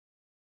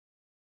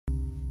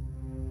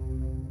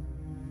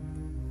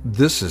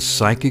This is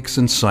Psychics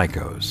and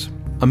Psychos,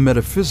 a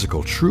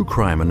metaphysical true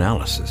crime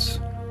analysis,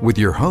 with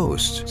your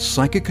host,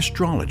 Psychic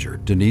Astrologer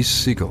Denise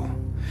Siegel,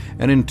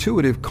 and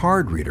intuitive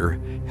card reader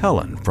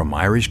Helen from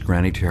Irish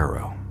Granny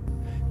Tarot.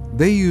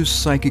 They use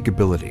psychic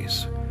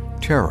abilities,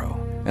 tarot,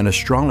 and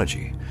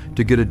astrology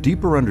to get a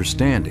deeper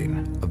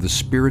understanding of the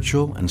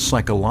spiritual and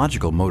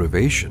psychological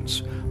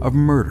motivations of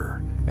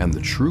murder and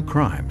the true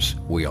crimes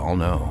we all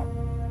know.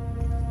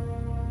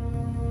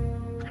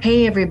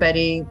 Hey,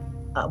 everybody.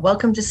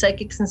 Welcome to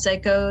Psychics and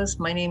Psychos.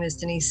 My name is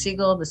Denise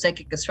Siegel, the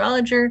Psychic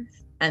Astrologer,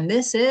 and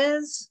this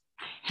is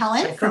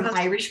Helen from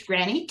Irish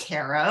Granny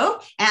Tarot,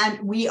 and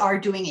we are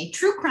doing a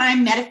true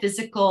crime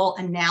metaphysical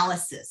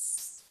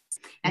analysis.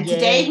 And Yay.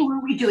 Today, who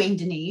are we doing,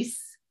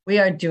 Denise? We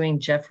are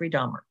doing Jeffrey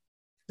Dahmer.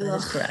 That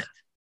is correct.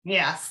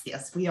 Yes,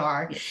 we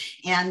are.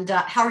 And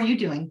how are you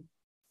doing?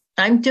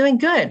 I'm doing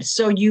good.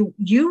 So you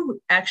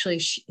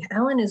actually,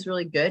 Helen is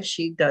really good.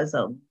 She does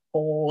a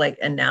whole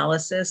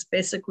analysis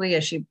basically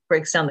as she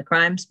breaks down the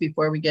crimes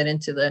before we get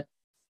into the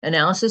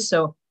analysis.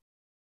 So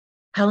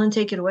Helen,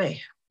 take it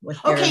away.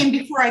 Okay, and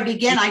before I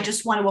begin, I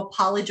just want to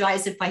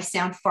apologize if I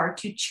sound far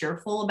too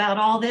cheerful about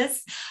all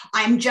this.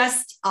 I'm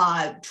just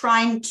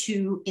trying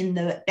to, in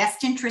the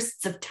best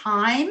interests of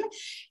time,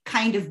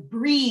 kind of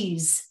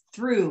breeze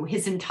through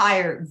his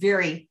entire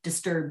very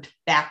disturbed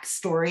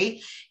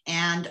backstory.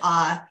 And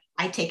I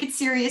take it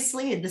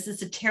seriously, and this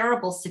is a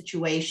terrible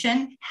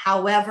situation.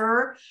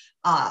 However,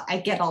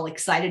 I get all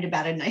excited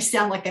about it, and I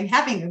sound like I'm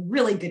having a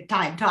really good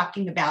time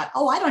talking about,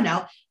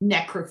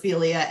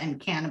 necrophilia and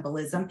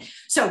cannibalism.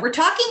 So we're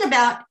talking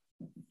about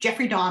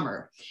Jeffrey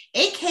Dahmer,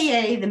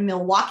 aka the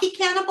Milwaukee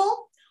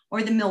Cannibal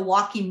or the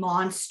Milwaukee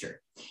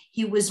Monster.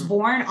 He was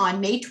born on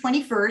May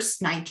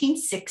 21st,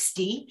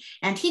 1960,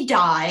 and he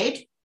died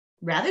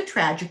rather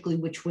tragically,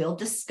 which we'll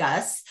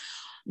discuss,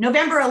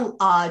 November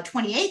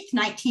 28th,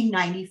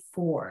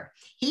 1994.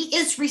 He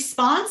is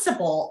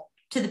responsible,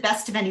 to the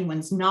best of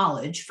anyone's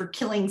knowledge, for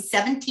killing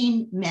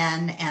 17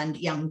 men and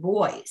young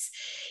boys.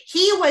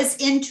 He was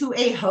into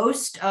a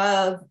host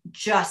of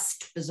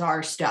just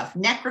bizarre stuff: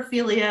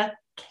 necrophilia,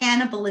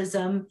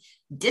 cannibalism,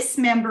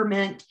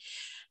 dismemberment,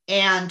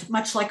 and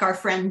much like our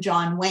friend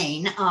John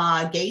Wayne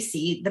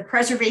Gacy, the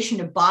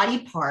preservation of body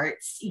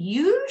parts,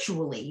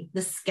 usually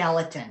the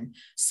skeleton.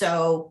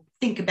 So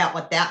think about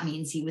what that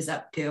means he was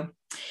up to.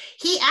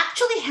 He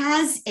actually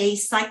has a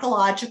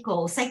psychiatric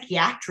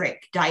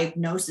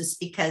diagnosis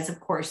because, of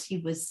course, he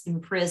was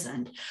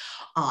imprisoned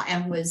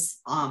and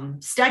was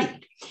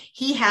studied.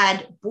 He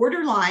had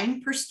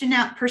borderline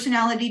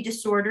personality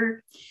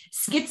disorder,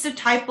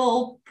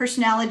 schizotypal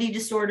personality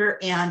disorder,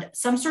 and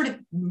some sort of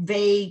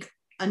vague,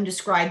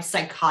 undescribed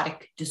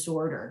psychotic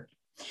disorder.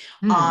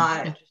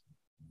 But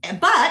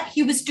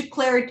he was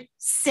declared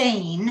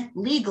sane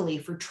legally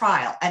for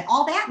trial. And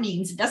all that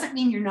means, it doesn't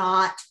mean you're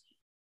not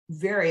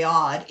very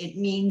odd. It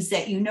means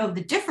that you know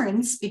the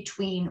difference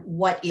between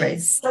what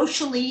is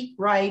socially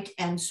right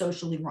and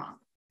socially wrong.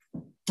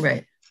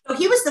 Right. So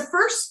he was the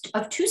first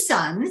of two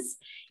sons.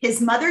 His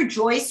mother,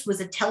 Joyce,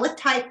 was a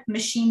teletype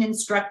machine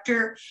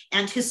instructor,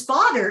 and his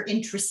father,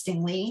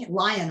 interestingly,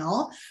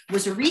 Lionel,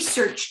 was a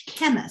research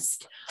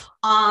chemist.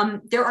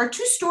 There are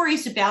two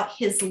stories about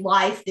his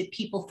life that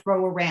people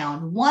throw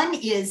around. One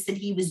is that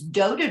he was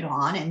doted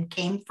on and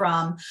came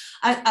from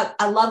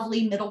a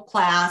lovely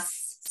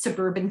middle-class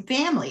suburban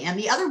family. And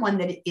the other one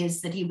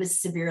is that he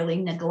was severely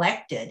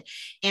neglected.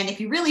 And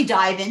if you really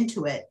dive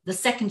into it, the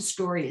second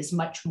story is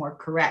much more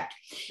correct.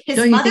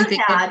 Don't you think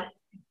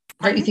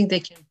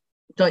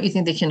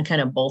they can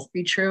kind of both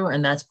be true?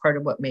 And that's part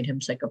of what made him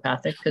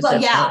psychopathic? Because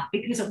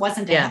it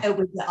wasn't, it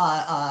was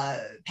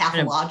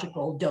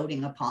pathological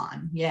doting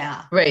upon.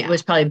 Yeah. Right. Yeah. It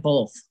was probably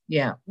both.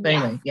 Yeah. But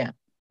anyway,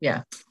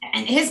 yeah.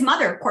 And his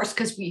mother, of course,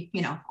 because we,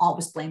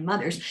 always blame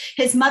mothers.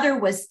 His mother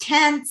was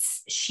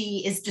tense.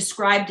 She is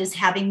described as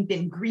having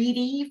been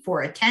greedy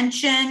for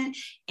attention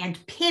and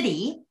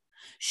pity.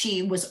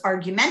 She was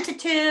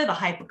argumentative, a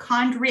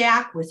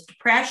hypochondriac with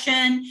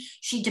depression.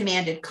 She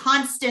demanded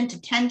constant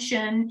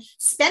attention,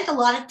 spent a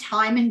lot of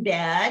time in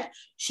bed.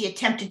 She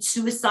attempted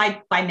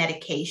suicide by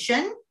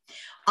medication.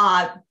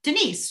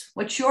 Denise,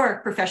 what's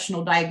your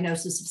professional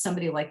diagnosis of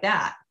somebody like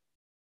that?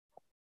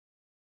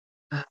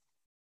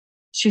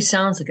 She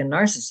sounds like a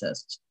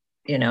narcissist,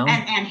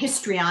 And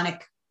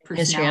histrionic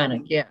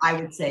personality. Yeah. I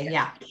would say,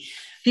 yeah.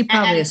 She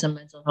probably has some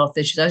mental health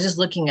issues. I was just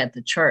looking at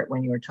the chart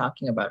when you were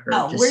talking about her.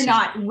 No, we're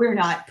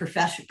not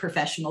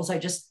professionals. I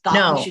just thought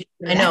no, we should.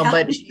 I know,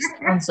 but she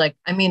sounds like,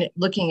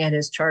 looking at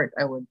his chart,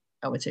 I would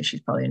say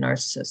she's probably a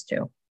narcissist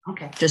too.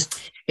 Okay.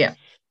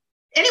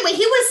 Anyway,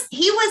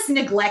 he was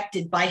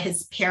neglected by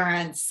his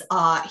parents.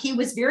 He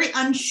was very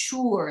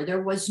unsure.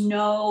 There was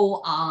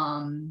no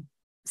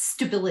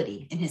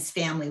stability in his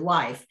family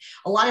life,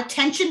 a lot of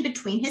tension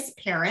between his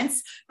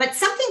parents, but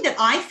something that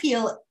I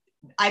feel,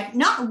 I've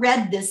not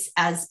read this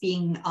as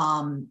being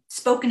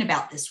spoken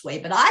about this way,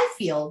 but I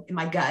feel in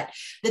my gut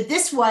that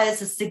this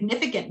was a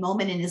significant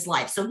moment in his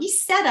life. So he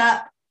set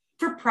up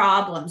for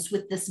problems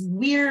with this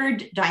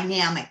weird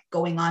dynamic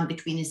going on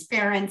between his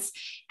parents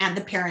and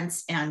the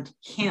parents and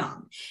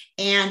him.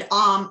 And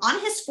on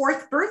his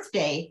 4th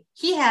birthday,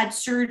 he had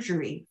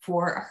surgery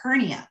for a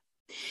hernia.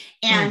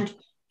 And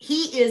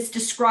he is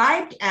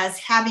described as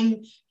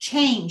having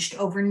changed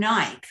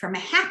overnight from a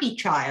happy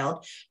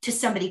child to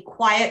somebody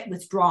quiet,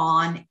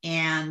 withdrawn,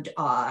 and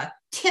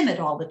timid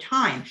all the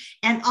time.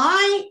 And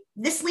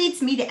this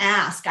leads me to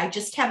ask, I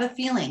just have a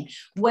feeling,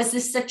 was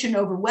this such an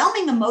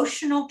overwhelming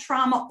emotional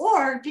trauma,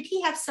 or did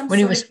he have some sort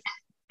of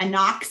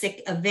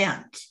anoxic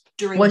event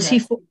during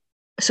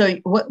so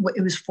what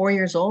it was 4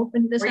 years old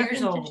when this 4 happened?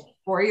 years old.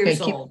 4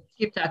 years old.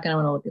 Keep talking. I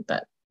want to look at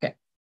that. Okay.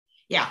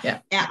 Yeah.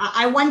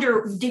 I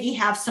wonder, did he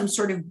have some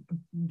sort of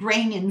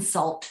brain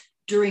insult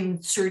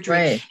during surgery?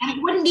 Right. And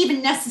it wouldn't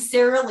even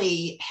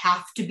necessarily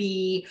have to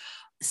be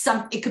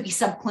it could be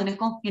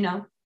subclinical,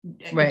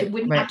 Right, it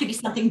wouldn't have to be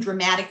something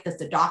dramatic that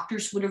the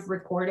doctors would have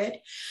recorded.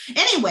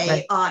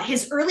 Anyway, all of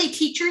his early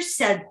teachers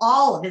said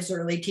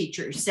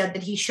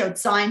that he showed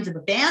signs of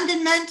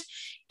abandonment,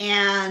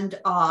 and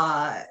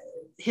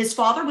his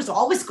father was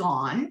always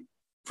gone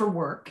for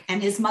work,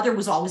 and his mother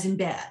was always in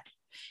bed.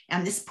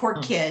 And this poor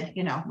kid,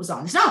 was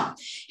on his own.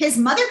 His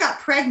mother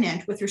got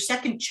pregnant with her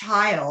 2nd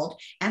child,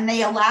 and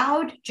they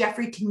allowed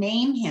Jeffrey to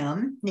named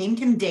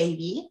him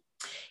Davy.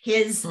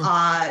 His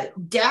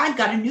dad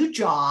got a new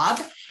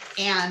job,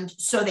 and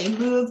so they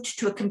moved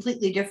to a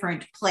completely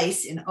different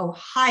place in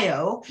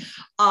Ohio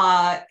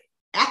at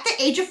the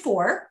age of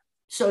 4.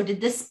 So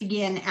did this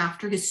begin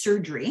after his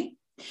surgery?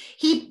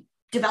 He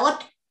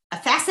developed a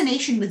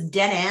fascination with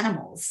dead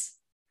animals.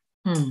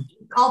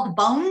 He called the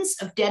bones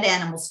of dead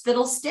animals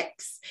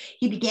fiddlesticks.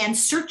 He began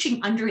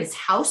searching under his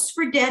house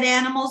for dead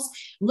animals,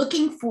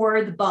 looking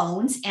for the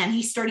bones, and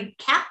he started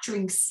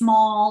capturing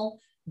small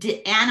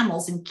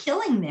animals and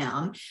killing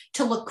them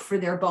to look for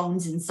their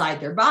bones inside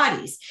their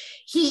bodies.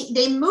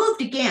 They moved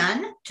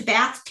again to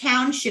Bath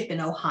Township in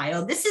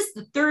Ohio. This is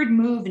the 3rd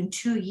move in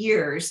 2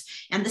 years,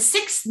 and the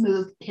 6th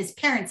move his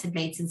parents had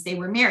made since they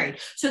were married.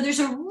 So there's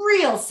a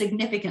real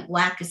significant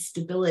lack of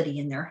stability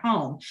in their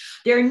home.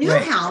 Their new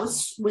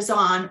house was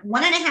on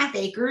 1.5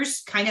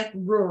 acres, kind of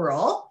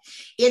rural.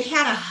 It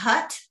had a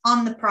hut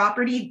on the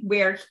property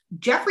where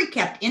Jeffrey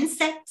kept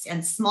insects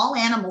and small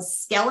animal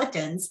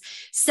skeletons,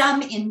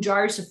 some in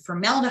jars of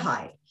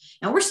formaldehyde.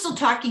 Now, we're still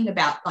talking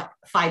about like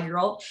a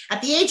 5-year-old.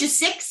 At the age of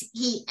 6,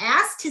 he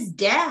asked his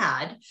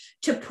dad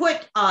to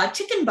put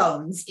chicken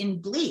bones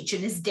in bleach,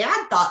 and his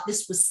dad thought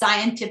this was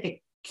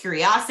scientific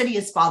curiosity.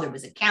 His father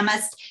was a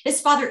chemist. His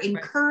father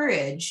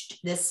encouraged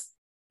this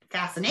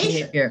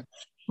fascination.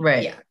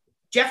 Right. Yeah.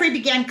 Jeffrey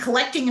began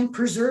collecting and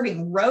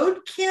preserving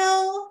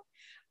roadkill.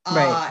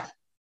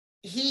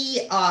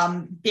 He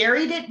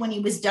buried it when he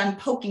was done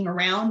poking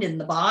around in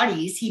the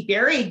bodies. He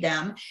buried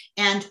them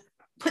and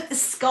put the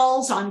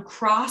skulls on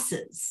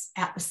crosses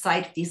at the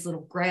site of these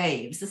little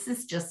graves. This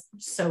is just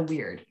so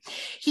weird.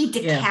 He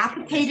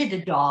decapitated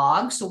a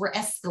dog. So we're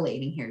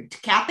escalating here.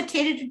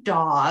 Decapitated a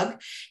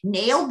dog,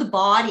 nailed the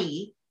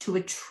body to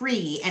a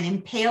tree, and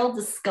impaled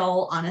the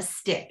skull on a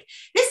stick.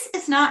 This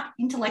is not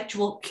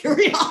intellectual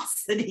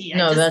curiosity.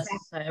 No, that's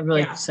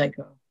really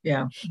psycho.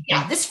 Yeah.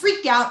 This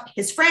freaked out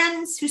his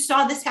friends who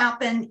saw this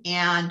happen,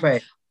 and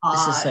this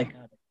is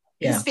psychotic.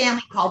 His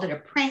family called it a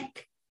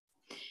prank.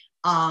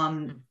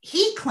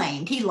 He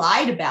claimed, he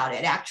lied about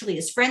it. Actually,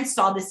 his friends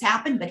saw this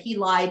happen, but he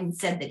lied and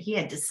said that he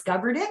had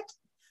discovered it.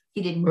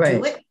 He didn't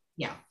do it.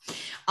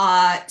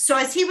 So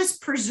as he was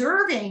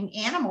preserving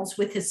animals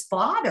with his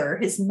father,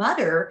 his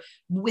mother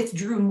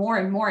withdrew more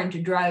and more into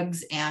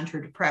drugs and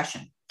her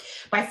depression.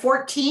 By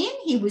 14,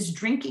 he was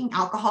drinking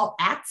alcohol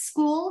at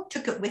school,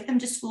 took it with him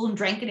to school and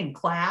drank it in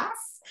class.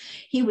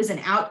 He was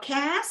an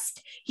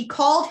outcast. He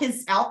called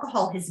his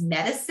alcohol his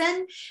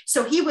medicine.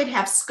 So he would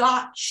have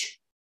scotch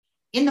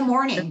in the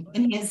morning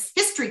in his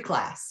history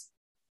class.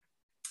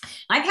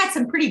 I've had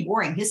some pretty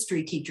boring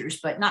history teachers,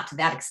 but not to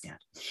that extent.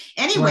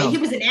 Anyway, He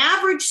was an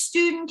average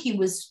student. He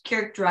was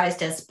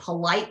characterized as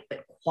polite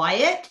but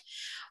quiet.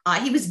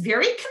 He was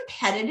very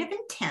competitive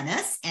in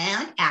tennis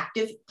and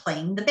active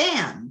playing the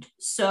band.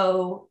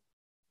 So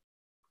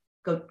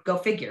go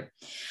figure.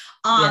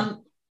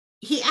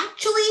 He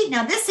actually,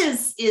 now this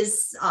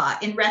is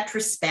in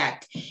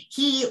retrospect,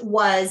 he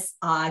was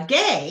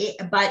gay,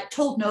 but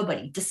told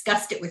nobody,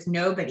 discussed it with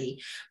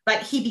nobody.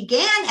 But he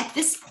began at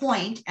this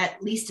point,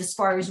 at least as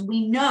far as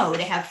we know,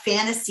 to have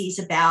fantasies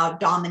about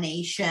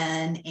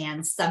domination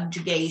and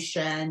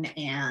subjugation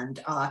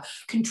and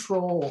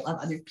control of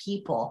other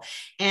people.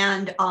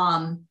 And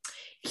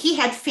he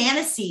had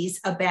fantasies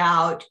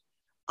about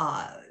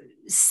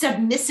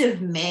submissive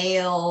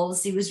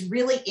males. He was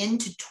really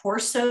into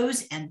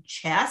torsos and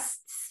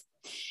chests.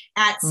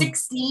 At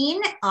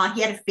 16,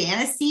 he had a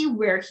fantasy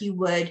where he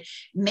would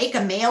make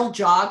a male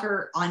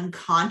jogger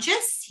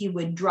unconscious. He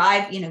would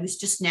drive, he was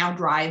just now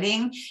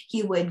driving.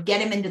 He would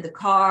get him into the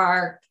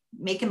car,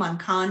 make him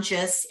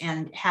unconscious,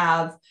 and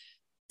have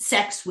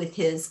sex with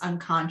his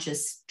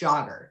unconscious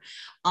jogger.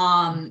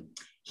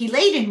 He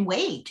laid in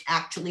wait,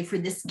 actually, for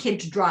this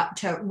kid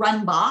to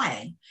run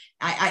by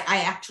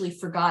I actually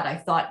forgot. I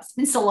thought it's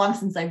been so long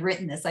since I've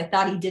written this. I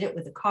thought he did it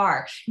with a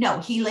car. No,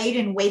 he laid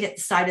in wait at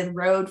the side of the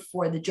road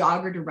for the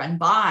jogger to run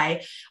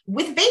by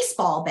with a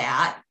baseball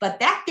bat. But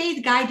that day,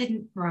 the guy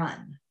didn't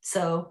run.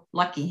 So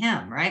lucky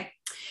him, right?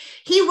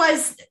 He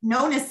was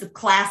known as the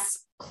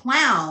class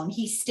clown.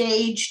 He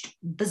staged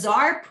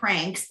bizarre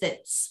pranks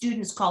that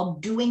students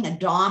called doing a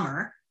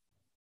Dahmer.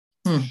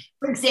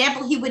 For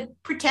example, he would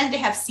pretend to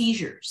have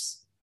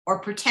seizures or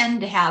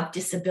pretend to have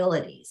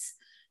disabilities.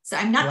 So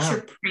I'm not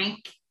sure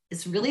prank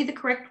is really the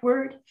correct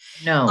word.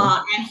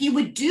 No. And he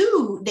would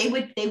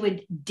they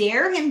would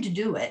dare him to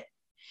do it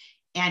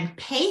and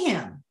pay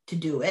him to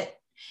do it.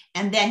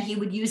 And then he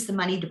would use the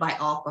money to buy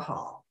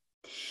alcohol.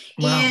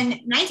 Wow. In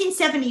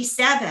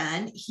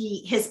 1977,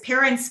 his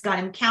parents got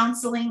him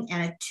counseling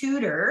and a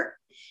tutor,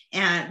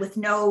 and with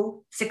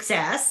no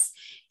success.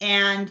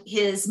 And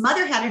his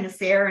mother had an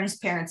affair and his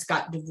parents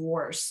got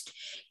divorced.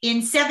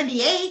 In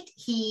 78,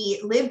 he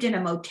lived in a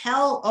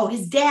motel. Oh,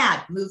 his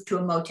dad moved to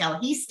a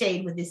motel. He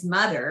stayed with his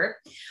mother.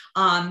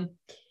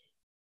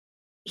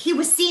 He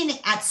was seen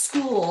at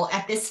school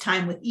at this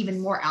time with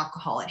even more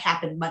alcohol. It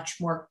happened much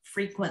more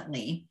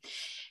frequently.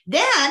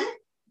 Then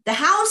the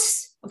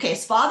house,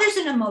 his father's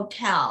in a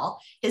motel.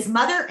 His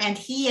mother and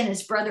he and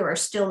his brother are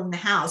still in the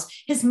house.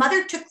 His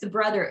mother took the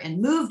brother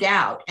and moved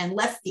out and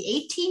left the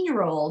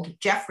 18-year-old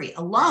Jeffrey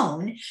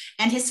alone.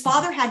 And his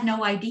father had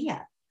no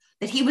idea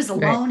that he was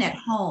alone at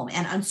home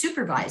and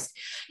unsupervised.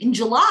 In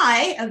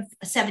July of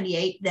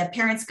 78, the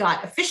parents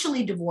got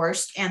officially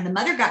divorced and the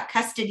mother got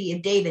custody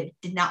of David,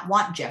 did not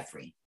want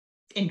Jeffrey.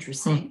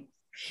 Interesting.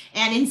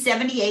 And in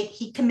 78,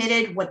 he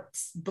committed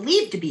what's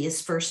believed to be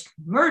his first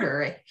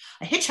murder,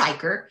 a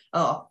hitchhiker.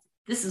 Oh,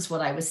 this is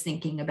what I was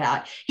thinking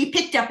about. He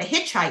picked up a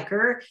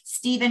hitchhiker,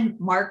 Stephen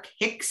Mark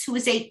Hicks, who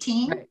was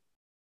 18.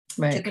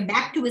 Took him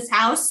back to his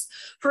house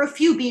for a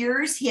few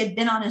beers. He had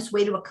been on his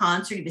way to a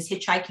concert. He was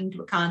hitchhiking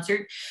to a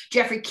concert.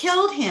 Jeffrey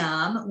killed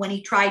him when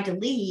he tried to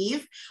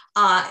leave,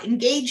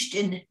 engaged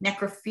in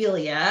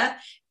necrophilia,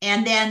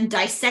 and then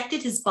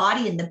dissected his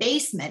body in the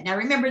basement. Now,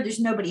 remember,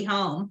 there's nobody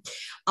home.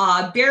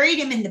 Buried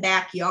him in the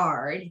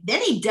backyard.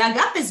 Then he dug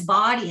up his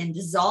body and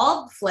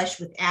dissolved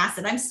flesh with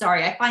acid. I'm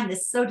sorry. I find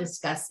this so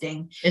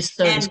disgusting. It's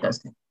so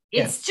disgusting.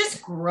 It's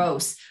just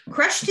gross.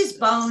 Crushed his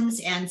bones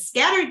and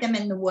scattered them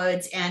in the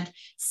woods. And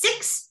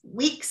 6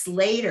 weeks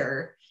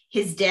later,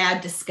 his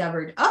dad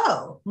discovered,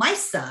 oh, my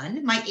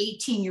son, my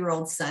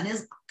 18-year-old son,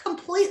 is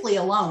completely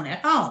alone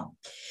at home.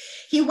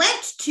 He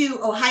went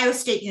to Ohio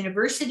State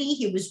University.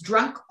 He was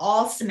drunk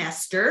all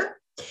semester.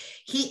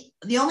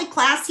 The only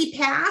class he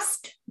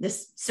passed,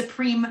 this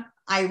supreme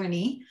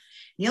irony,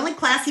 the only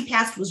class he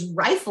passed was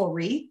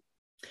riflery.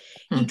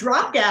 He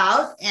dropped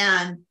out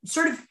and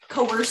sort of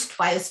coerced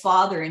by his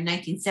father in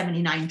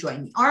 1979,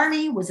 joined the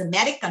Army, was a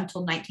medic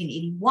until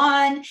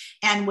 1981,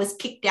 and was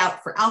kicked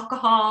out for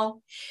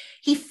alcohol.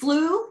 He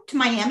flew to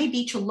Miami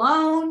Beach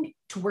alone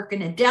to work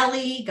in a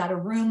deli, got a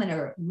room in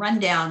a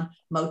rundown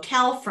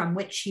motel from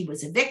which he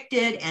was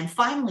evicted, and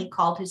finally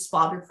called his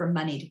father for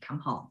money to come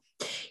home.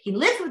 He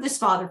lived with his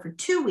father for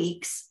 2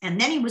 weeks, and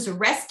then he was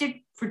arrested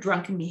for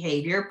drunken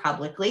behavior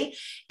publicly,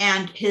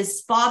 and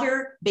his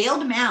father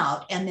bailed him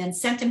out and then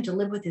sent him to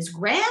live with his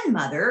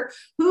grandmother,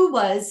 who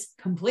was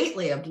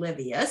completely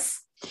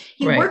oblivious.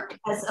 He worked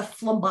as a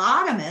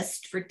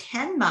phlebotomist for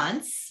 10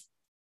 months,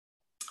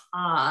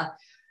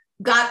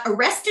 got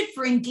arrested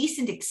for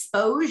indecent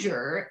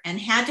exposure and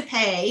had to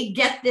pay,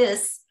 get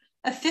this,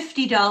 a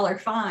 $50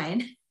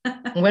 fine.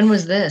 When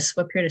was this?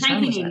 What period of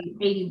time was that?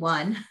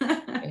 1981.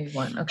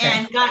 81, okay.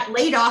 And got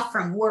laid off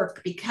from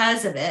work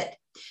because of it.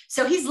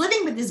 So he's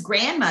living with his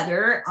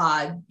grandmother,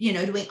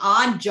 doing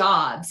odd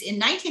jobs. In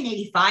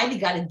 1985, he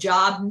got a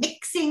job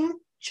mixing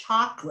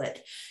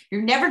chocolate.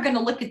 You're never going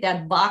to look at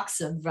that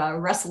box of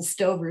Russell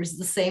Stovers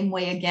the same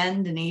way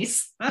again,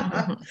 Denise.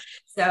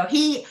 So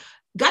he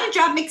got a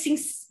job mixing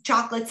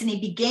chocolates and he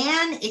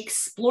began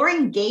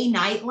exploring gay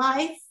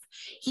nightlife.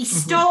 He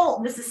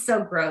stole, this is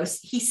so gross,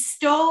 he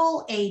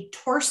stole a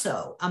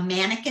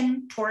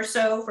mannequin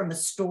torso from a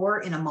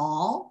store in a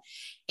mall,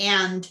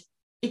 and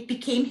it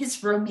became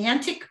his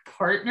romantic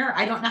partner.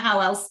 I don't know how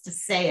else to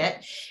say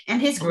it.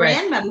 And his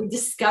grandmother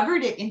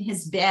discovered it in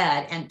his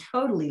bed and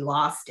totally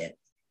lost it.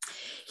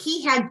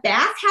 He had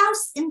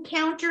bathhouse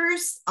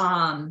encounters.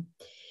 And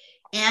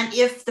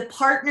if the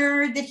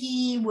partner that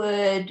he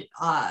would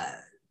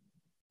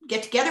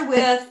get together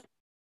with.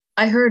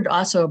 I heard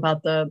also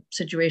about the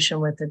situation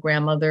with the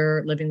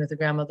grandmother, living with the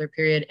grandmother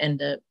period, and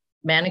the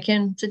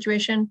mannequin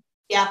situation.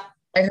 Yeah.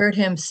 I heard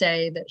him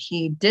say that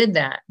he did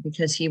that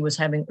because he was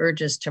having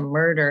urges to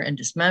murder and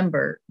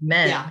dismember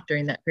men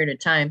during that period of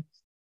time.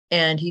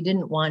 And he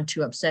didn't want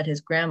to upset his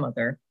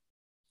grandmother.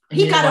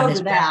 He got over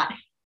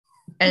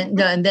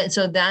that.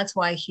 So that's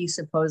why he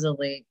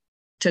supposedly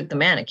took the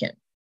mannequin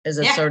as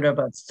a sort of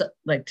a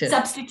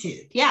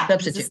substitute. Yeah.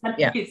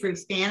 Substitute for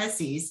his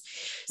fantasies.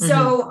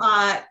 So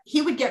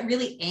he would get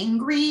really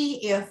angry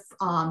if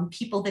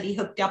people that he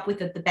hooked up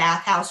with at the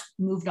bathhouse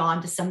moved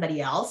on to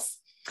somebody else.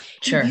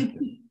 Sure.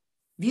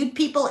 viewed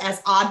people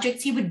as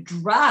objects. He would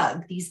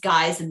drug these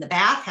guys in the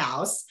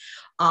bathhouse.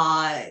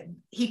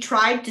 He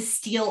tried to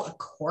steal a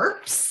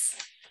corpse,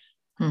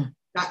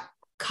 got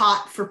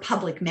caught for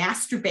public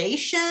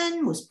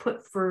masturbation, was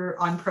put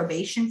on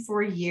probation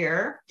for a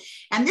year.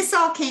 And this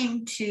all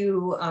came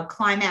to a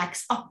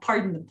climax,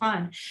 pardon the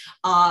pun,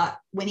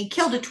 when he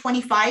killed a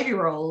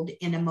 25-year-old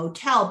in a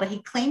motel, but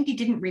he claimed he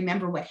didn't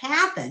remember what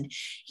happened.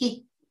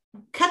 He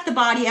cut the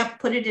body up,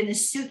 put it in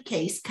his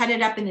suitcase, cut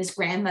it up in his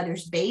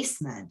grandmother's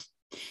basement.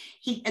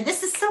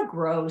 This is so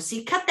gross.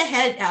 He cut the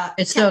head.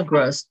 It's so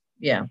gross.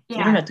 Yeah. You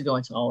don't have to go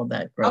into all of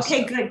that gross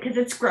Okay, stuff. good, because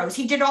it's gross.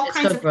 He did all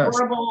kinds of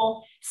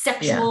horrible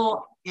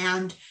sexual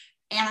and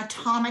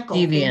anatomical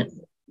deviant things.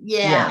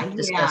 Yeah,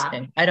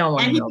 disgusting. I don't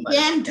want to know about it.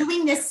 And he began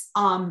doing this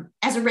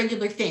as a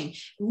regular thing,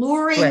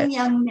 luring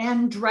young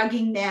men,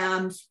 drugging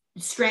them,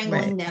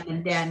 strangling them,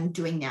 and then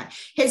doing that.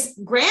 His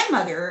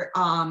grandmother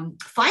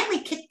finally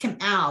kicked him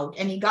out,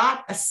 and he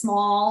got a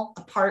small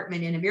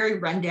apartment in a very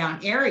rundown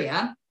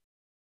area.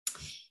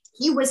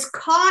 He was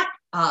caught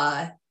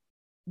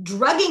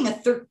drugging a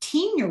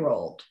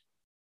 13-year-old.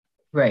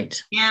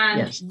 Right.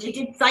 And they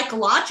did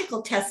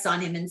psychological tests on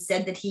him and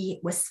said that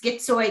he was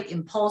schizoid,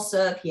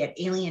 impulsive, he had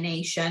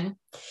alienation.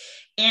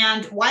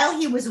 And while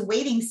he was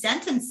awaiting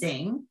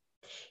sentencing,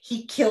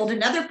 he killed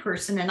another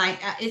person. And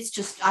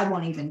I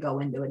won't even go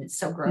into it. It's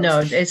so gross. No,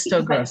 it's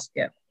so gross.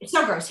 Yeah. It's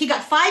so gross. He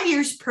got 5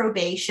 years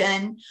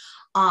probation.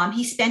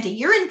 He spent a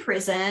year in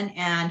prison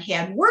and he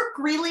had work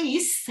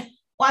release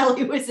while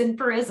he was in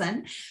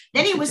prison.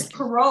 Then he was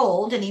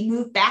paroled and he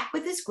moved back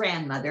with his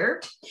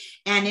grandmother.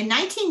 And in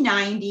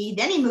 1990,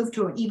 then he moved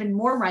to an even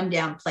more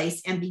rundown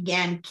place and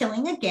began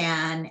killing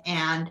again.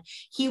 And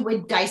he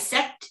would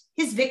dissect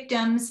his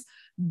victims,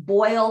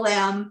 boil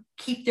them,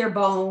 keep their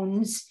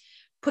bones,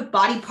 put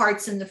body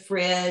parts in the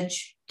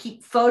fridge,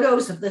 keep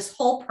photos of this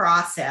whole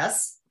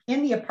process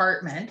in the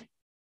apartment.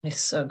 It's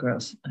so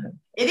gross.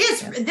 It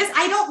is. This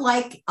I don't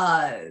like.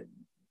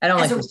 I don't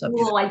As like a this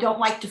rule, I don't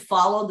like to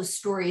follow the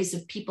stories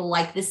of people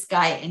like this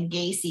guy and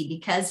Gacy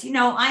because,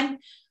 I'm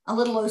a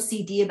little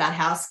OCD about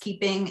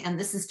housekeeping, and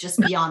this is just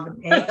beyond the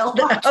pale.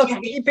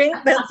 Housekeeping?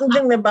 That's the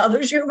thing that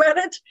bothers you about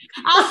it?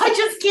 I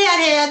just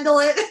can't handle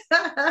it.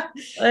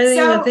 I think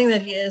the thing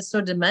that he is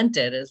so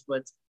demented is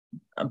what's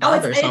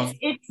bothersome.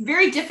 It's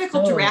very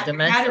difficult to wrap your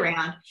head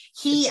around.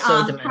 He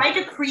tried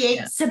to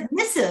create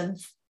submissive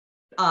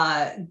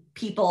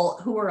people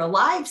who are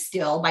alive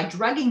still by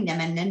drugging them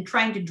and then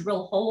trying to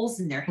drill holes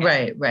in their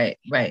head. Right.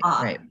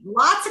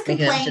 Lots of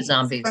complaints.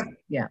 Zombies.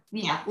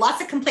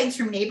 Lots of complaints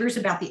from neighbors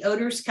about the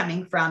odors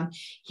coming from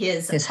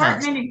his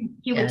apartment. And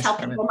he would tell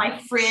people, my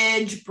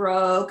fridge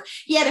broke.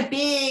 He had a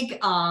big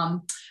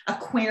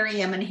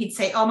aquarium and he'd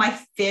say, my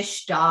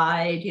fish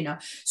died,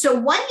 So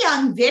one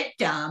young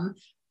victim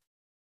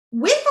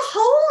with a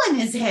hole in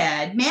his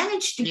head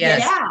managed to get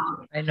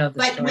out. I know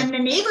this story. When the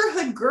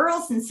neighborhood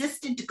girls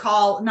insisted to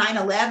call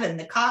 911,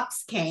 the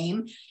cops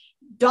came.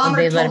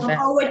 Dahmer told them,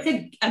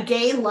 it's a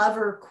gay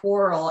lover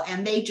quarrel.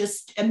 And they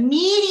just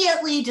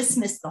immediately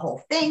dismissed the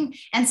whole thing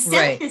and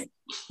sent this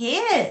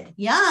young kid,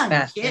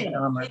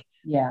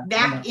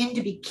 back in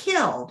to be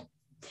killed.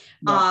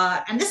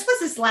 And this was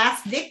his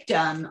last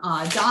victim.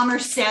 Dahmer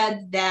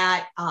said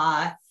that,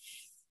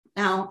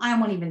 now I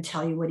won't even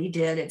tell you what he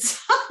did. It's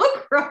so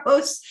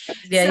gross.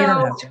 Yeah, you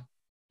don't have to.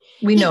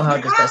 We know how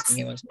disgusting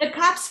he was. The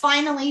cops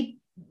finally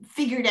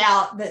figured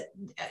out that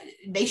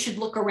they should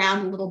look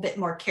around a little bit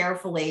more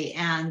carefully,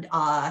 and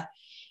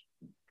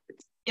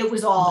it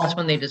was all. That's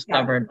when they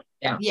discovered.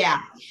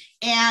 Yeah.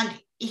 And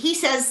he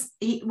says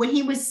when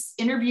he was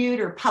interviewed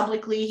or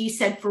publicly, he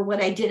said, "For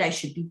what I did, I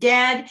should be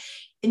dead."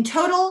 In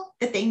total,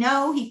 that they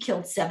know, he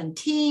killed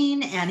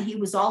 17, and he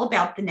was all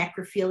about the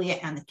necrophilia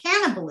and the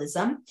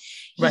cannibalism.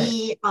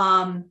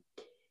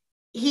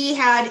 He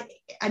had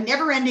a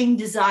never-ending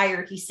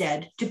desire, he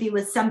said, to be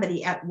with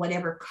somebody at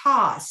whatever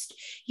cost.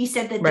 He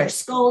said that their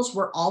skulls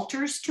were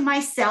altars to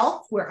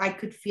myself where I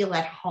could feel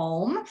at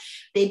home.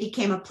 They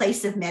became a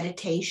place of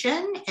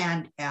meditation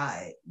and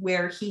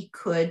where he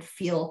could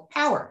feel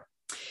power.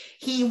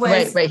 He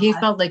was He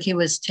felt like he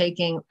was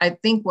taking, I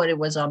think what it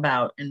was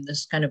about, and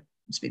this kind of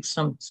speaks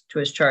some to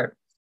his chart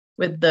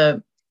with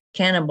the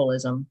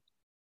cannibalism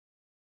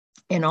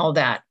and all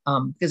that,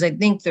 because I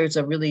think there's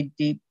a really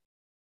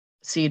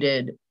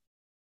deep-seated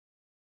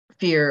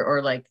fear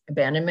or like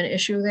abandonment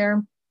issue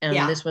there,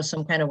 and this was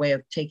some kind of way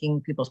of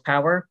taking people's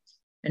power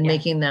and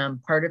making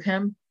them part of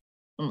him,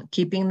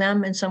 keeping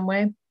them in some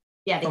way.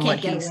 Yeah, they from can't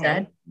what get he away.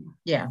 said.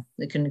 Yeah,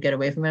 they couldn't get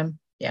away from him.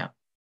 Yeah.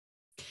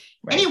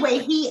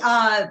 Anyway,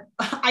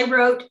 I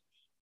wrote,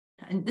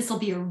 and this will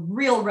be a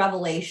real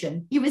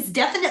revelation. He was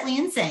definitely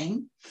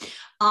insane.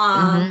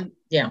 But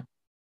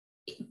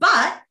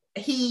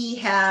he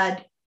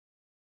had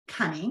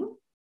cunning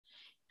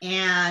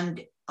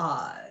and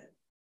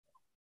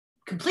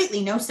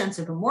completely no sense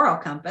of a moral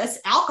compass.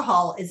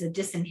 Alcohol is a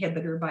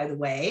disinhibitor, by the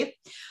way.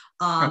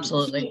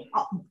 Absolutely.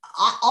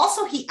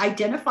 He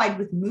identified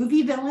with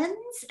movie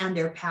villains and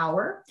their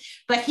power,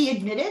 but he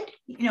admitted,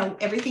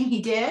 everything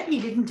he did.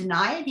 He didn't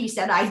deny it. He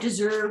said, I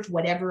deserve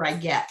whatever I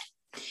get.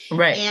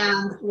 Right.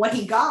 And what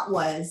he got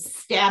was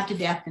stabbed to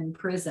death in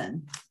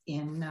prison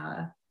in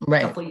a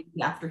couple of years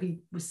after he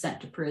was sent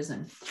to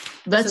prison.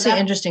 That's the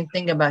interesting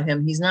thing about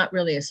him. He's not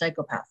really a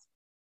psychopath,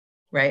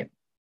 right?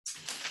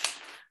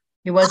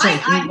 He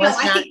wasn't.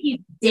 I think he's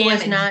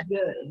damaged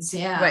goods.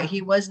 Yeah. Right.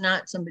 He was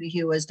not somebody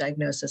who was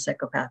diagnosed as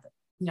psychopathic.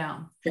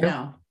 No. True?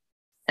 No.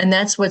 And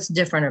that's what's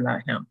different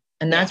about him.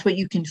 And that's what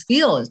you can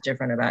feel is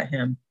different about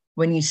him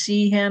when you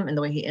see him and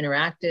the way he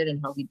interacted and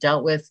how he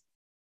dealt with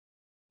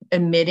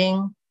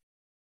admitting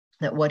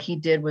that what he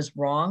did was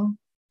wrong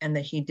and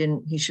that he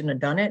shouldn't have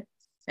done it,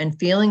 and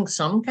feeling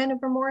some kind of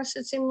remorse.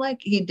 It seemed like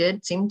he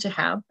did seem to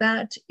have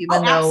that,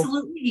 even though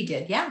absolutely he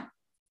did. Yeah.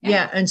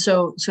 And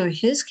so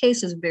his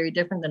case is very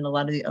different than a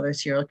lot of the other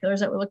serial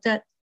killers that we looked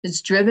at.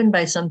 It's driven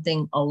by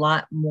something a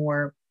lot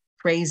more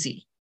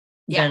crazy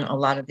than a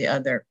lot of the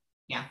other,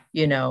 and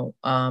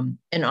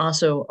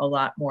also a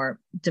lot more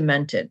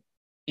demented,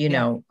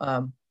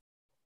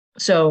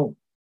 so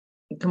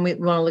can we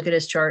want to look at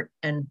his chart?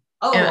 And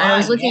I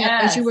was looking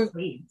at, as you were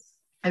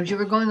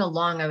going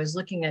along, I was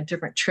looking at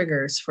different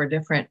triggers for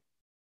different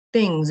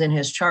things in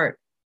his chart.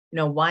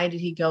 Why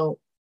did he go,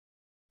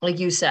 like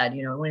you said,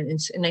 when in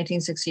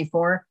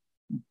 1964,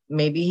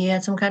 maybe he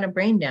had some kind of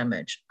brain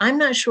damage. I'm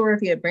not sure if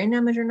he had brain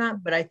damage or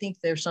not, but I think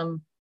there's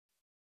some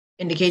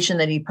indication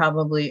that he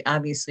probably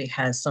obviously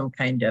has some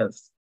kind of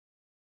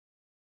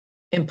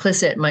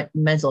implicit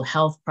mental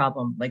health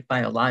problem, like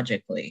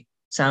biologically.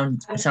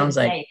 Sounds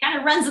like it kind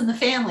of runs in the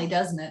family,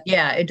 doesn't it?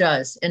 Yeah, it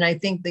does. And I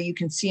think that you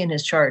can see in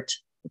his chart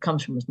it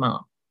comes from his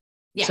mom.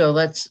 Yeah. So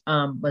let's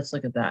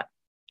look at that,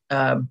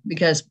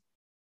 because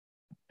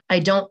I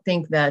don't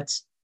think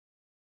that's.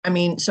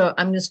 So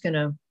I'm just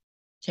gonna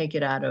take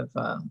it out of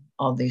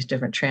all these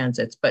different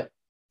transits, but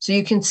so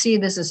you can see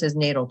this is his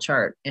natal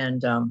chart,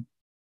 and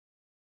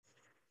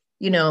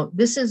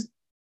this is.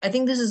 I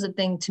think this is a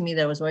thing to me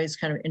that was always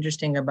kind of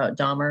interesting about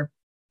Dahmer,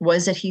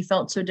 was that he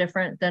felt so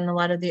different than a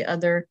lot of the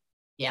other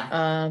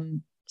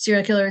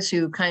serial killers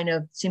who kind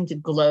of seem to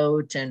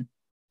gloat and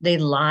they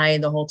lie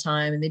the whole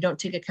time and they don't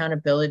take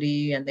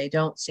accountability and they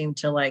don't seem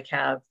to like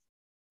have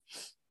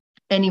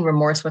any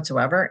remorse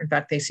whatsoever. In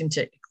fact, they seem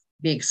to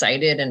be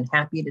excited and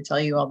happy to tell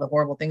you all the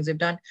horrible things they've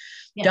done.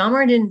 Yeah.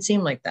 Dahmer didn't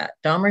seem like that.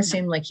 Dahmer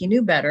seemed like he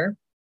knew better.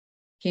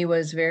 He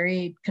was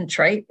very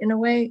contrite in a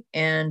way.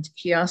 And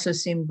he also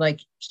seemed like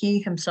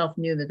he himself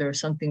knew that there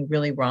was something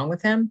really wrong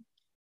with him,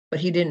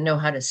 but he didn't know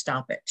how to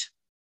stop it.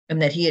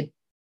 And that he had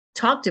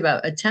talked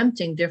about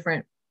attempting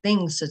different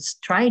things to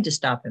try to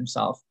stop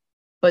himself,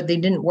 but they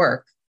didn't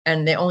work.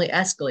 And they only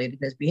escalated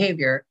his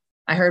behavior.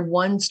 I heard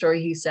one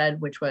story he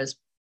said, which was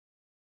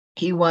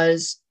he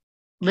was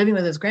living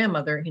with his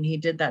grandmother and he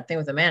did that thing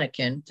with a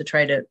mannequin to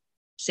try to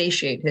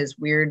satiate his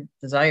weird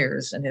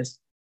desires and his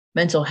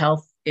mental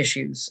health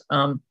issues,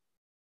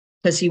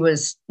 because he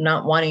was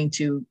not wanting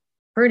to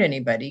hurt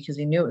anybody because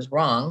he knew it was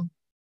wrong.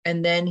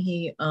 And then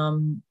he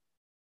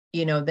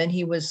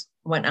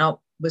went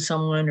out with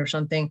someone or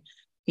something.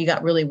 He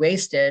got really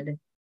wasted.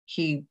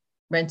 He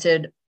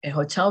rented a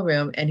hotel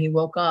room and he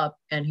woke up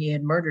and he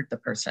had murdered the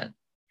person.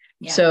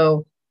 Yeah.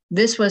 So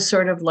this was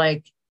sort of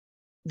like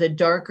the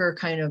darker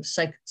kind of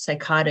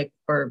psychotic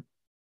or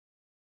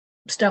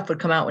stuff would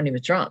come out when he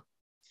was drunk.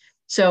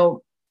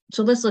 So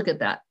let's look at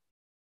that.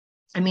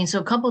 So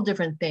a couple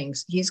different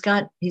things. He's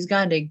got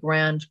a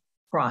grand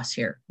cross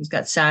here. He's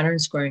got Saturn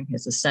squaring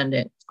his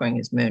ascendant, squaring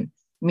his moon,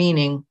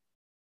 meaning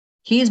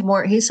he's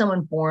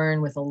someone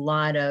born with a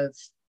lot of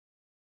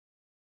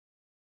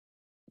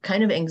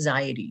kind of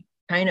anxiety,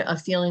 kind of a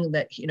feeling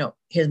that,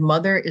 his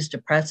mother is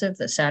depressive,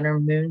 the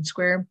Saturn moon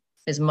square.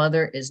 His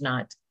mother is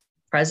not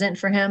present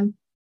for him.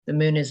 The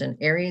moon is in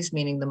Aries,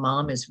 meaning the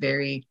mom is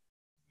very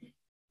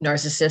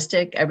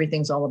narcissistic.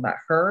 Everything's all about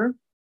her.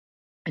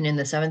 And in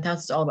the 7th house,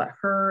 it's all about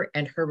her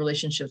and her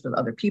relationships with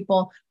other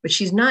people, but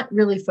she's not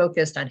really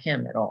focused on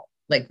him at all.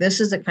 Like,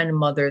 this is the kind of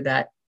mother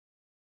that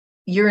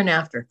you're an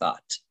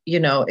afterthought,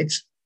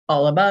 it's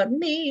all about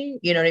me.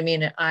 You know what I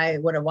mean?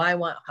 What do I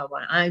want? How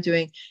am I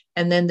doing?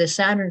 And then the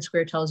Saturn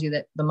square tells you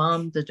that the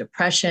mom, the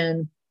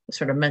depression, the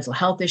sort of mental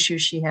health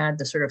issues she had,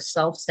 the sort of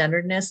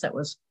self-centeredness that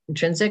was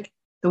intrinsic.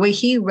 The way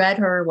he read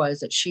her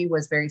was that she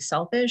was very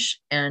selfish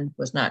and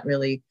was not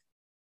really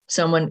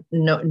someone,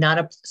 not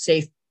a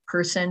safe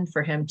person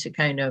for him to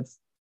kind of,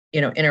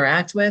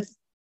 interact with,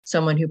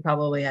 someone who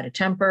probably had a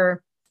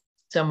temper,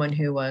 someone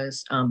who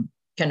was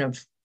kind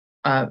of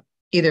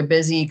either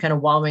busy kind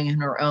of wallowing in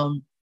her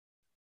own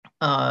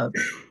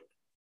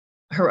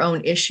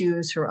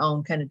issues, her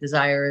own kind of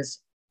desires,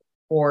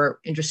 or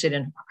interested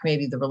in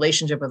maybe the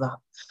relationship with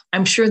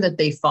I'm sure that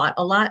they fought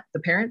a lot, the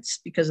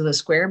parents, because of the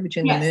square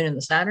between the moon and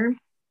the Saturn.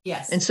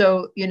 Yes. And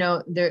so,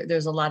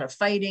 there's a lot of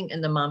fighting,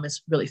 and the mom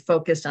is really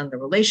focused on the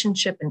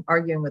relationship and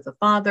arguing with the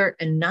father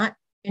and not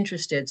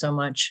interested so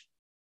much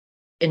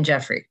in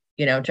Jeffrey.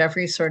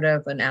 Jeffrey's sort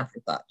of an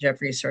afterthought.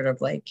 Jeffrey's sort of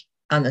like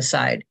on the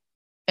side.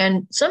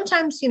 And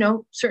sometimes,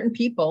 certain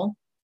people,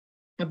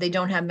 if they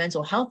don't have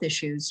mental health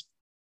issues,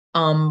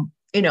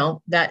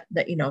 that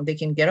they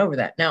can get over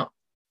that. Now,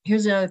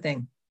 here's another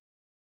thing.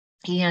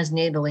 he has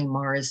natally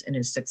Mars in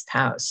his 6th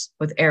house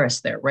with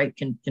Eris there, right?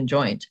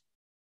 Conjoined.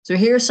 So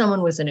here's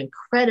someone with an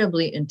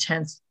incredibly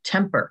intense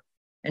temper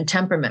and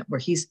temperament where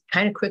he's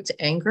kind of quick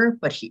to anger,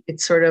 but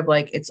it's sort of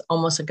like, it's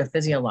almost like a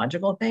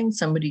physiological thing.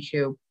 Somebody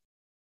who,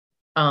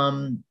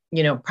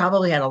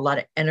 probably had a lot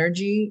of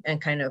energy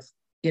and kind of,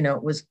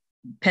 was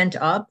pent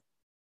up,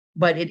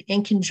 but it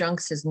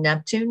inconjuncts his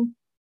Neptune.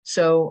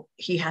 So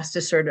he has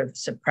to sort of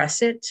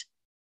suppress it.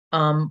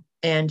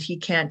 And he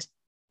can't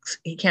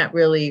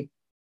really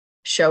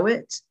show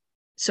it.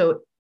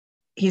 So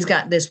he's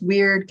got this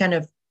weird kind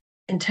of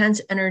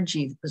intense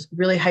energy, this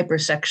really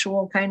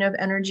hypersexual kind of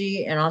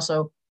energy. And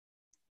also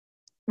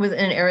with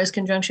an Aries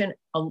conjunction,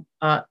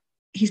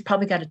 he's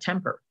probably got a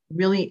temper,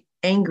 really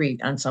angry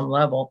on some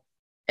level,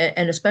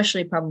 and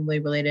especially probably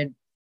related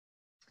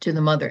to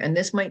the mother. And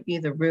this might be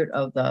the root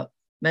of the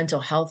mental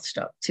health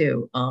stuff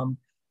too.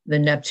 The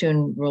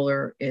Neptune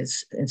ruler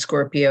is in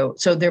Scorpio.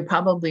 So there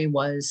probably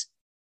was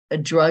a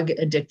drug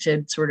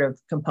addicted sort of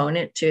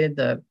component to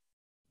the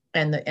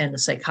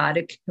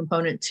psychotic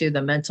component to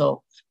the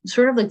mental,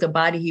 sort of like the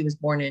body he was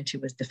born into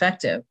was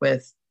defective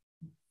with,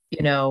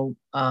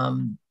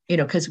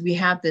 because we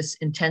have this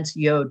intense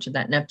yod to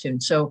that Neptune.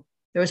 So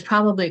there was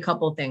probably a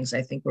couple of things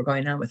I think were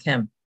going on with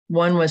him.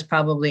 One was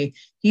probably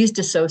he's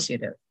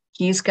dissociative.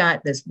 He's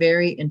got this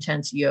very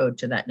intense yod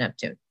to that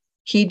Neptune.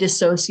 He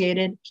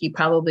dissociated. He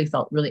probably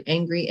felt really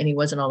angry and he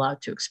wasn't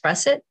allowed to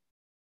express it.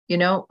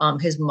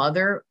 His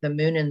mother, the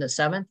moon in the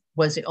 7th,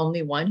 was the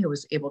only one who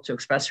was able to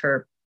express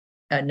her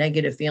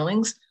negative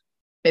feelings.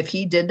 If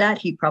he did that,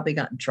 he probably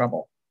got in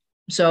trouble.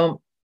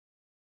 So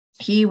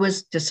he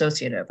was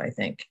dissociative, I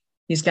think.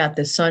 He's got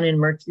the sun and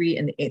Mercury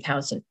in the 8th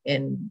house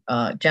in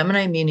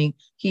Gemini, meaning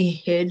he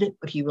hid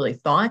what he really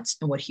thought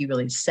and what he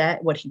really said,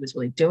 what he was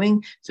really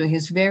doing. So he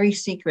was very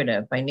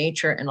secretive by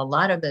nature. And a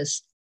lot of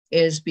this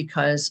is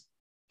because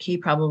he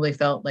probably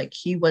felt like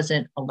he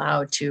wasn't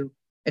allowed to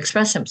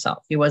express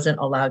himself. He wasn't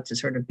allowed to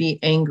sort of be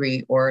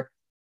angry or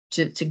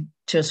to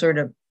sort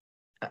of,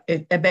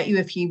 I bet you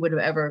if he would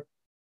have ever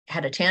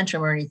had a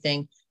tantrum or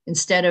anything,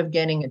 instead of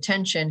getting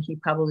attention, he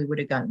probably would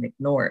have gotten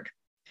ignored.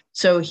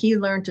 So he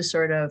learned to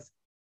sort of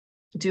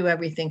do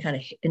everything kind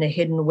of in a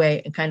hidden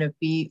way and kind of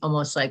be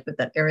almost like with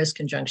that Eris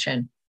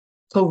conjunction,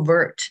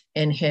 covert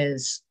in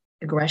his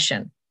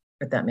aggression,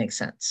 if that makes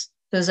sense.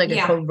 There's like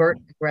a covert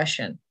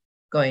aggression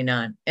going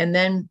on. And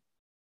then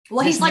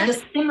he's like a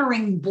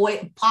simmering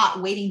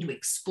pot waiting to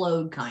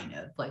explode, kind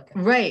of like.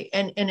 Right.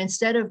 And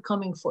instead of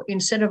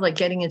like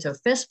getting into a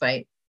fist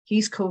fight,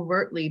 he's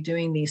covertly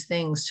doing these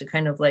things to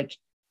kind of like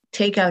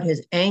take out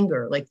his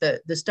anger. Like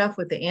the stuff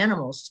with the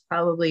animals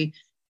probably,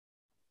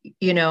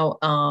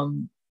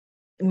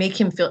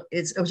 make him feel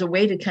it was a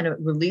way to kind of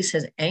release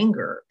his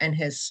anger and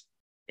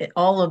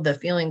all of the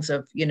feelings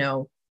of,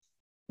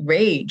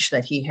 rage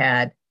that he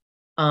had.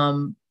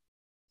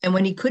 And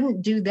when he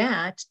couldn't do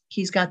that,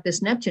 he's got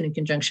this Neptune in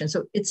conjunction.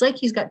 So it's like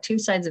he's got two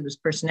sides of his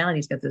personality.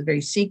 He's got this very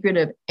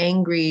secretive,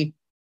 angry,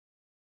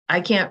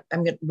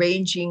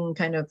 raging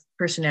kind of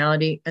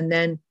personality. And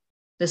then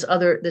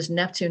this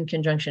Neptune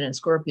conjunction in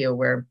Scorpio,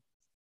 where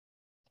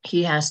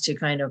he has to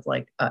kind of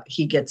like,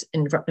 he gets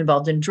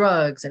involved in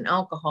drugs and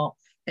alcohol.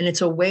 And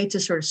it's a way to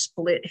sort of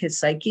split his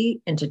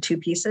psyche into two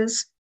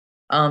pieces,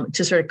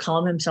 to sort of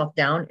calm himself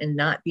down and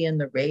not be in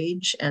the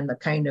rage and the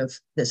kind of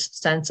this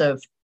sense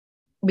of,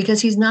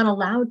 because he's not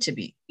allowed to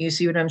be. You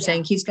see what I'm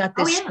saying? He's got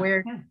this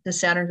square, the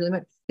Saturn to the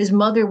moon. His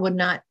mother would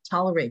not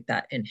tolerate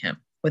that in him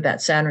with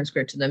that Saturn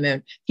square to the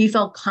moon. He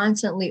felt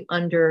constantly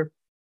under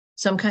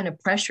some kind of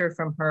pressure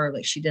from her.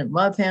 Like she didn't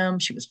love him.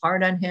 She was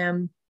hard on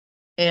him.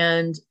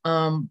 And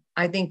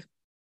I think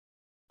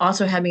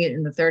also having it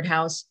in the 3rd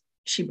house,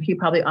 he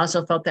probably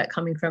also felt that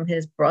coming from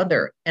his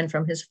brother and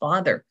from his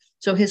father.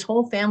 So his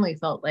whole family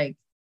felt like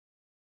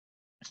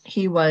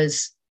he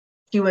was,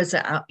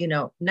 not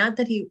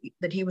that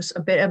he was a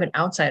bit of an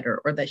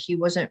outsider, or that he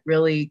wasn't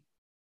really,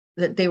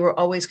 that they were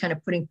always kind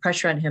of putting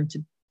pressure on him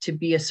to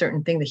be a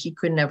certain thing that he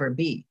could never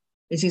be,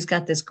 is he's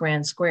got this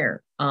grand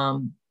square.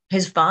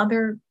 His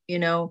father,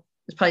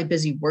 was probably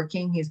busy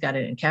working. He's got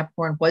it in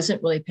Capricorn,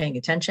 wasn't really paying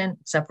attention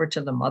except for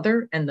to the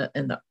mother and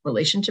the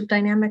relationship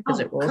dynamic, because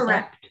it rolls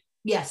correct. That.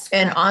 Yes.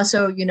 And correct.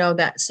 Also,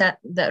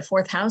 that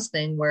 4th house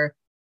thing where,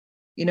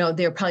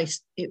 they're probably,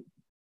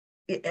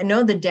 I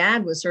know the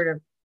dad was sort of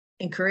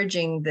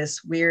encouraging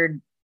this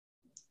weird,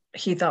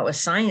 he thought was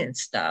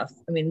science stuff.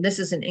 I mean, this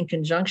is an in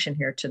conjunction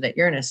here to the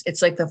Uranus.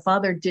 It's like the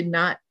father did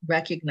not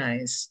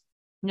recognize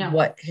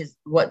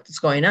what's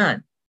going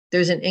on.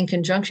 There's an in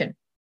conjunction.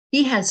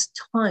 He has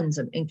tons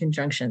of in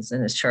conjunctions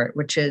in his chart,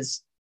 which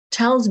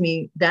tells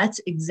me that's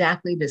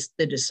exactly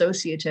the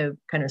dissociative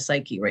kind of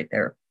psyche right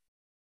there.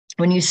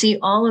 When you see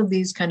all of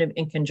these kind of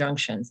in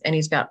conjunctions, and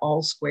he's got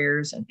all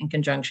squares and in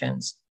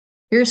conjunctions,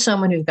 here's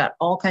someone who's got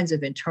all kinds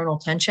of internal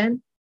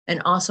tension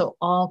and also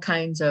all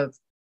kinds of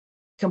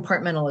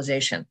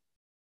compartmentalization.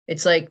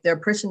 It's like their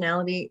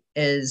personality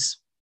is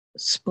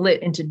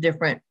splintered into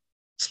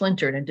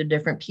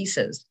different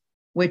pieces,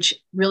 which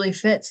really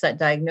fits that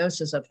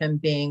diagnosis of him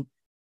being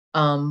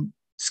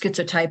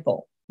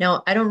schizotypal,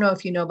 Now, I don't know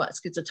if you know about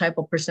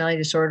schizotypal personality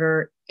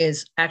disorder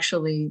is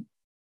actually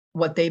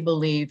what they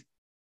believe,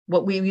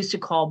 what we used to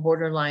call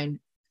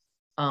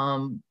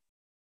um,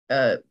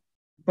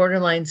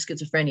 borderline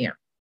schizophrenia.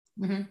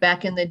 Mm-hmm.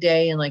 Back in the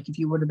day, and like if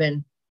you would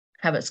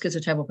have a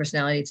schizotypal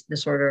personality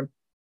disorder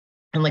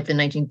in like the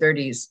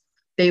 1930s,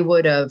 they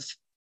would have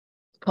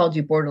called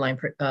you borderline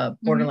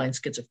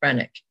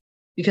schizophrenic,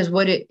 because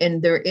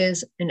and there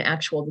is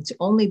it's the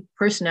only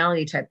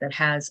personality type that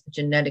has a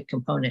genetic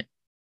component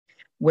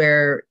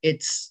where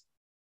it's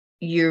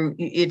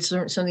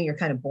something you're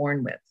kind of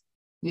born with.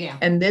 Yeah.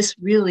 And this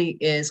really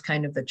is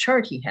kind of the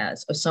chart he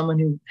has of someone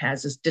who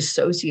has this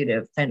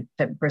dissociative type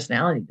of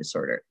personality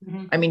disorder.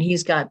 Mm-hmm. I mean,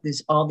 he's got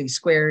all these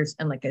squares.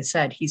 And like I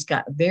said, he's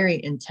got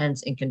very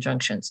intense in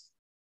conjunctions,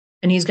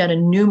 and he's got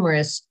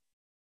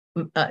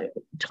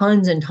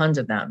tons and tons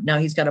of them. Now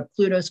he's got a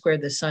Pluto square,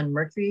 the Sun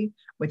Mercury,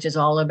 which is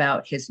all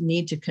about his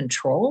need to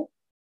control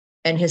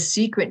and his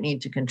secret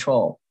need to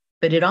control,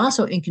 but it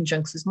also in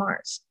conjuncts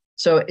Mars.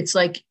 So it's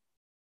like,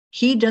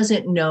 he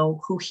doesn't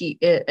know who he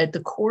is at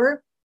the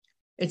core.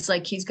 It's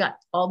like he's got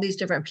all these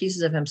different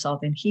pieces of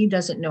himself and he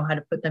doesn't know how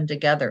to put them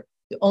together.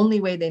 The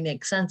only way they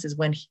make sense is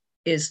when he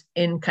is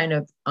in kind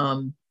of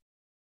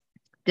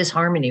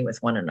disharmony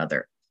with one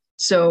another.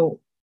 So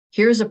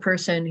here's a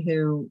person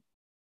who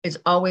is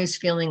always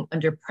feeling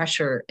under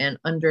pressure and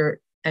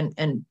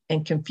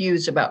and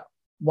confused about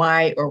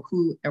why or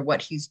who or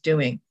what he's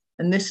doing.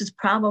 And this is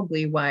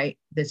probably why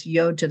this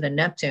yod to the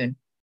Neptune,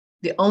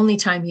 the only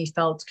time he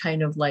felt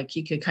kind of like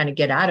he could kind of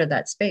get out of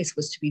that space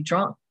was to be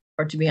drunk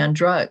or to be on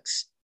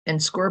drugs.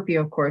 And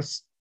Scorpio, of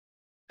course,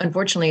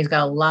 unfortunately, he's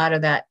got a lot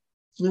of that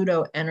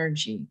Pluto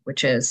energy,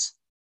 which is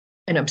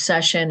an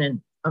obsession.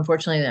 And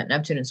unfortunately, that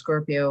Neptune and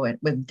Scorpio, and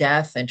with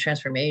death and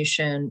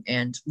transformation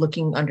and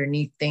looking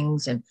underneath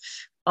things and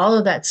all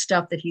of that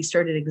stuff that he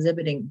started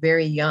exhibiting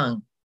very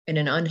young in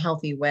an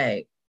unhealthy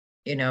way.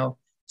 You know,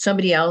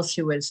 somebody else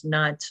who was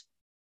not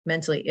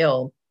mentally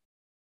ill,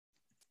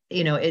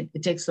 you know, it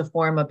takes the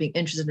form of being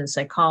interested in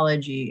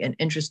psychology and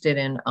interested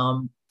in,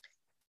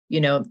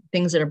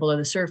 things that are below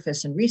the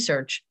surface and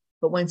research.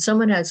 But when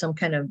someone has some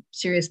kind of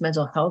serious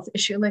mental health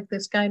issue like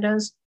this guy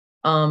does,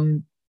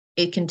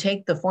 it can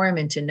take the form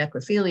into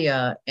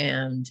necrophilia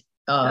and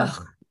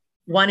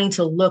wanting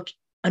to look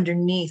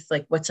underneath,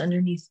 like what's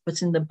underneath,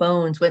 what's in the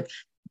bones, what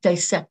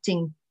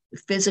dissecting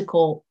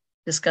physical,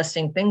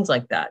 disgusting things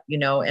like that,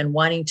 and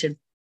wanting to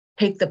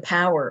take the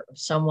power of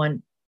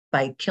someone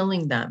by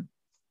killing them.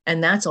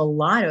 And that's a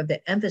lot of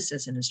the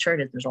emphasis in his chart.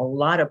 There's a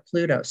lot of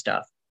Pluto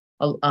stuff.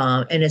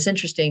 And it's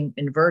interesting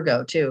in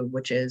Virgo too,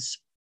 which is,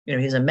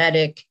 he's a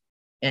medic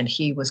and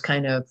he was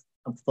kind of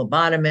a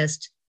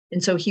phlebotomist.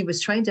 And so he was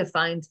trying to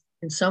find,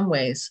 in some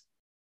ways,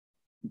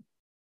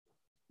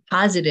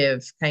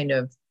 positive kind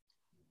of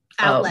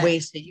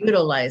ways to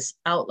utilize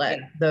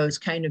those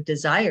kind of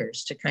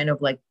desires to kind of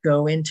like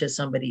go into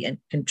somebody and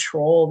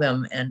control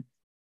them. And,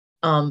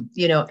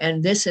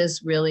 and this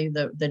is really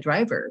the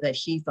driver that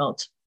he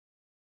felt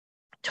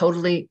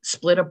totally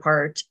split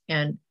apart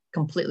and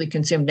completely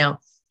consumed. Now,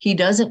 he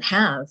doesn't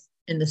have,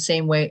 in the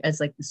same way as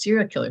like the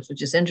serial killers,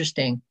 which is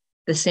interesting,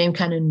 the same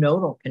kind of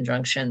nodal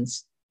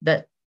conjunctions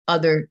that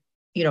other,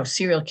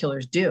 serial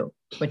killers do,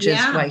 which is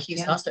why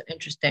he's also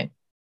interesting.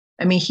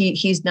 I mean,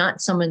 he's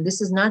not someone,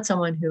 this is not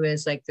someone who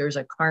is like, there's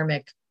a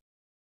karmic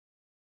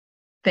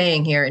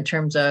thing here in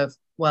terms of,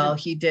 well,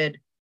 he did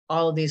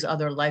all of these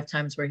other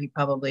lifetimes where he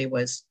probably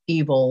was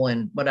evil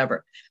and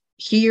whatever.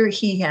 Here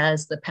he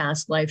has the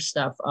past life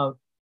stuff of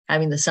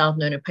having the South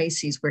Node of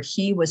Pisces, where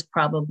he was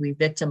probably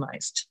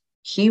victimized.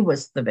 He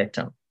was the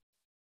victim.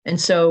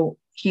 And so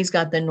he's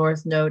got the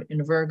North Node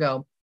in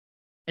Virgo.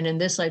 And in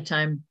this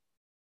lifetime,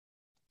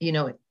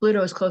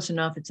 Pluto is close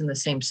enough. It's in the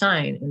same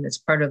sign. And it's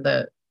part of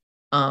the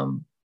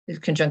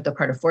conjunct the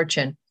part of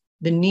fortune.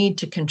 The need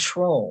to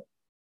control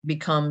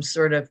becomes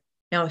sort of,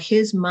 now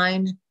his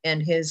mind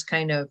and his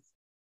kind of,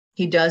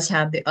 he does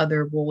have the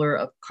other ruler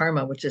of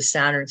karma, which is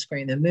Saturn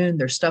squaring the moon.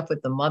 There's stuff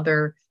with the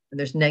mother, and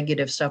there's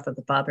negative stuff with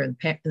the father and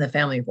the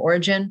family of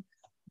origin.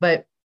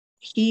 But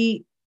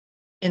he,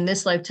 in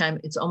this lifetime,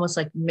 it's almost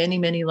like many,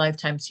 many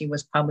lifetimes, he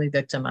was probably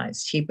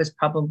victimized. He was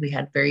probably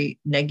had very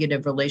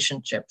negative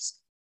relationships.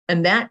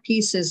 And that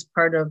piece is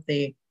part of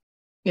the,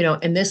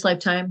 in this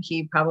lifetime,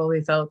 he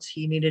probably felt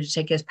he needed to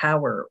take his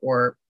power,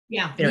 or,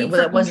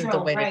 that wasn't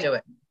the way to do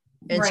it.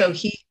 And so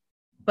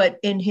but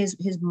in his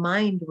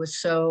mind was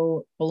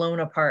so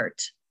blown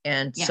apart.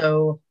 And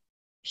so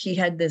he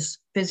had this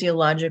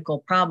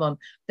physiological problem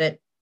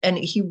and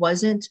he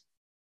wasn't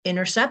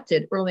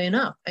intercepted early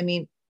enough. I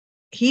mean,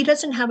 he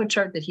doesn't have a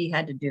chart that he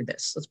had to do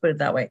this. Let's put it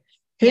that way.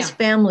 His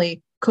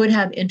family could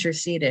have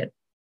interceded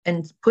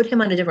and put him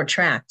on a different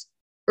track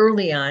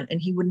early on, and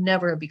he would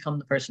never have become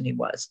the person he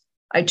was.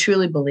 I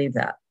truly believe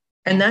that.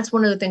 And that's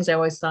one of the things I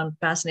always found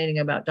fascinating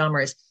about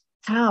Dahmer is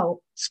how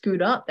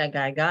screwed up that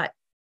guy got,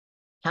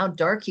 how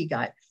dark he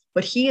got.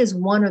 But he is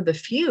one of the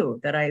few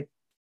that I've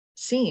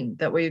seen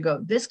that where you go,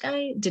 this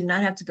guy did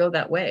not have to go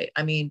that way.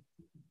 I mean,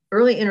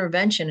 early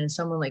intervention in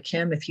someone like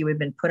him, if he had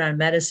been put on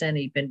medicine,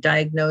 he'd been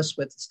diagnosed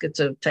with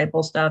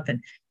schizotypal stuff,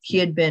 and he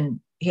had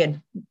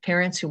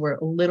parents who were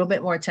a little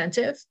bit more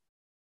attentive,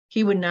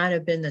 he would not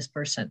have been this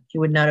person. He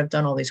would not have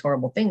done all these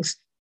horrible things.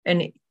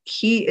 And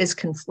he is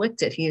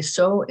conflicted. He is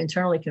so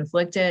internally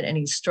conflicted, and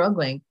he's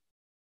struggling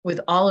with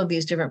all of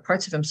these different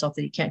parts of himself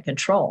that he can't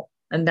control.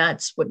 And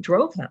that's what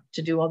drove him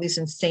to do all these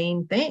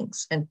insane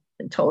things and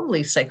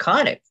totally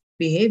psychotic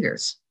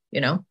behaviors.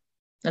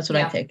 That's what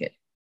I take it.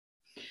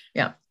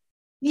 Yeah.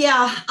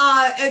 Yeah.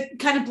 It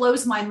kind of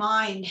blows my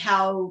mind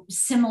how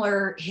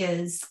similar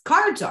his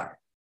cards are,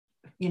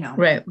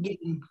 right.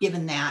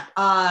 Given that.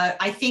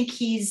 I think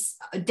he's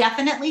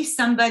definitely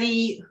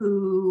somebody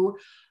who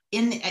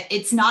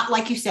it's not,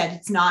 like you said,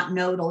 it's not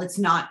nodal. It's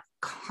not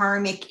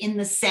karmic in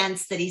the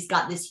sense that he's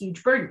got this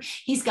huge burden.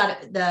 He's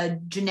got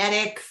the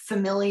genetic,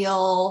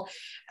 familial,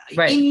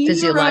 right,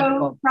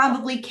 physiological,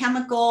 probably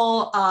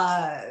chemical.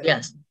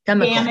 Yes,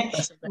 chemical. Damage,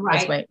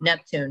 that's right.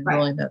 Neptune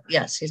ruling the.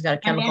 Yes, he's got a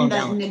chemical. And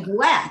then the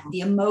neglect,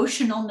 the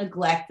emotional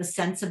neglect, the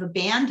sense of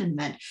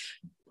abandonment.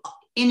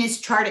 In his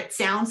chart, it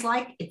sounds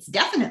like it's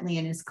definitely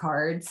in his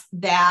cards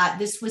that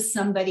this was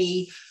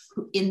somebody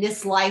who, in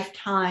this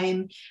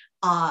lifetime,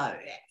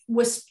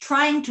 was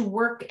trying to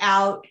work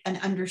out an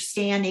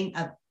understanding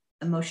of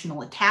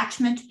emotional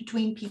attachment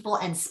between people,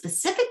 and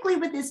specifically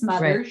with his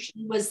mother. Right.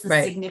 She was the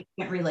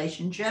significant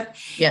relationship.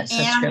 Yes,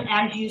 and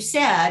as you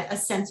said, a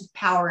sense of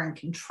power and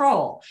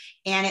control.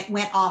 And it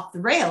went off the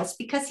rails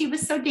because he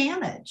was so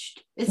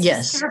damaged. It's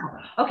just terrible.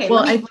 Okay,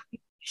 well,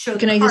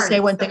 can I just say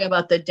one thing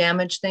about the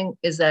damage thing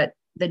is that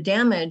the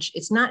damage,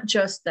 it's not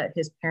just that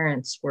his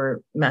parents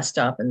were messed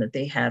up and that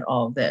they had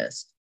all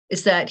this.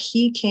 It's that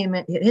he came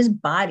in, his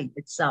body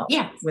itself,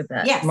 with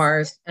that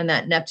Mars and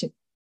that Neptune,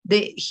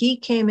 he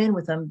came in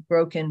with a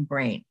broken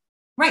brain,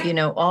 right?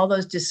 All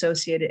those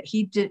dissociated.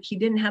 He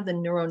didn't have the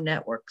neural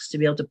networks to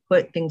be able to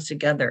put things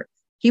together.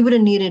 He would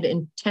have needed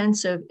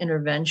intensive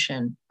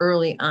intervention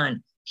early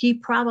on. He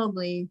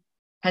probably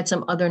had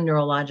some other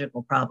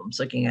neurological problems.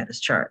 Looking at his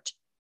chart,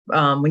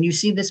 when you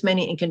see this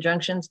many in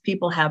conjunctions,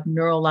 people have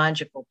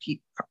neurological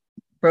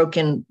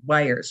broken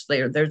wires.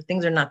 Their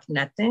things are not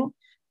connecting,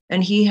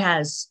 and he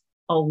has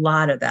a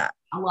lot of that.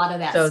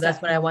 So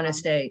that's what I want to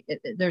say.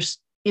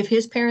 If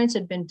his parents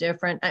had been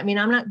different, I mean,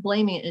 I'm not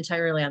blaming it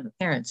entirely on the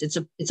parents.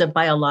 It's a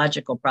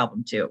biological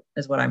problem too,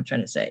 is what I'm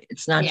trying to say.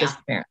 It's not just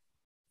the parents.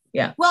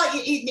 Yeah. Well,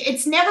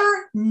 it's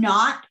never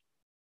not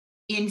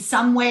in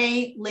some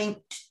way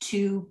linked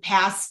to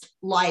past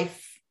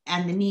life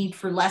and the need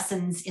for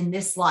lessons in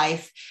this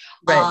life.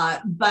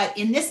 Right. But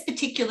in this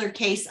particular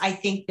case, I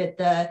think that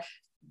the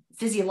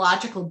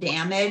physiological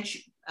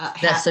damage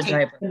that's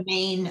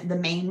the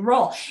main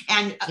role.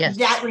 And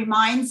that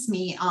reminds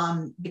me,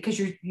 because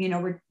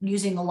we're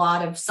using a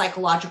lot of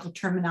psychological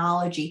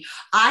terminology.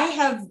 I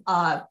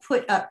have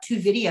put up 2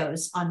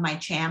 videos on my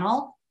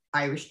channel,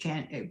 Irish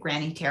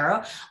Granny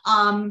Tarot,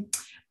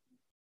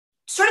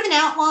 sort of an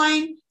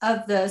outline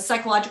of the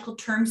psychological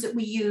terms that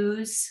we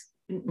use,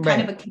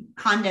 kind of a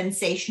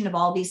condensation of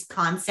all these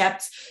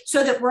concepts,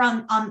 so that we're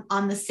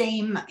in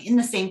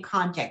the same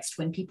context.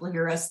 When people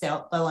hear us,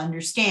 they'll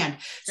understand.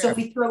 Sure. So if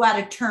we throw out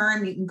a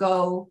term, you can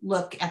go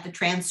look at the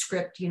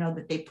transcript,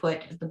 that they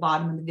put at the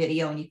bottom of the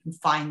video, and you can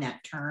find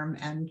that term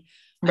and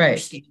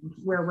understand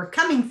where we're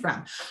coming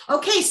from.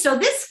 Okay, so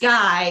this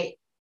guy,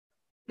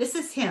 this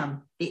is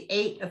him, the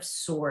 8 of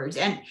Swords,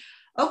 and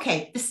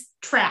this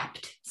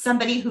trapped,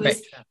 somebody who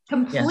is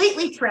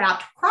completely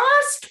trapped,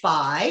 crossed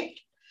by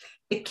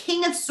the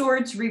King of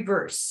Swords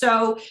reverse.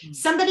 So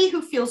somebody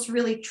who feels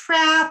really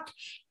trapped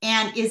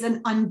and is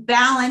an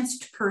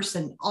unbalanced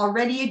person,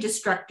 already a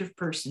destructive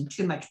person,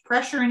 too much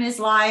pressure in his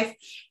life.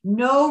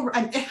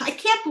 I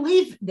can't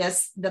believe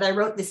that I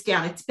wrote this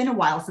down. It's been a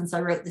while since I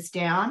wrote this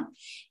down.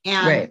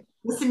 And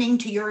listening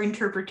to your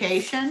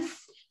interpretation,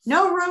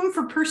 no room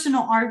for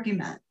personal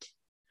argument.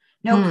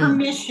 No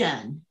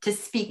permission to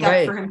speak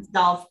up for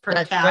himself.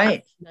 That's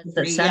right. That's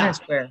the center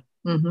square.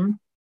 Mm-hmm.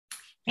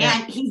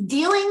 And he's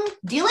dealing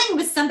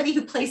with somebody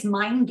who plays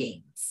mind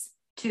games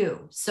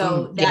too.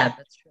 So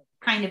that's true.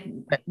 Kind of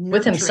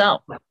with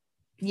himself.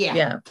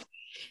 Yeah.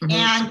 Mm-hmm.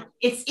 And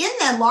it's in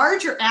the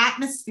larger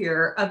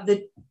atmosphere of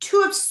the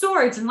 2 of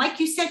Swords. And like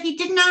you said, he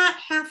did not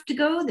have to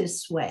go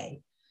this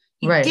way.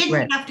 He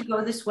didn't have to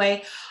go this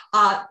way.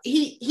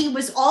 He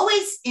was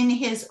always in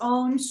his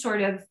own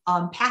sort of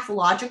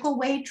pathological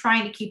way,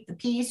 trying to keep the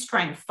peace,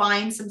 trying to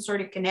find some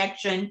sort of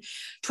connection,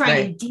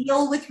 trying to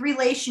deal with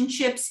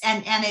relationships.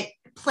 And it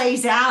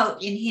plays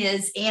out in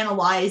his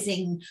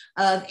analyzing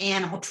of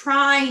animal,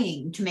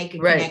 trying to make a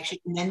connection.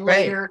 And then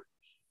later,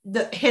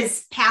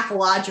 his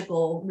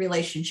pathological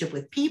relationship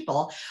with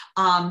people,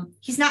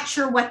 he's not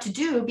sure what to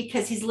do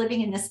because he's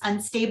living in this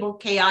unstable,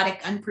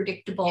 chaotic,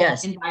 unpredictable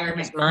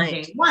environment from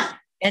day one.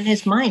 And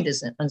his mind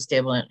isn't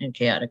unstable and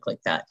chaotic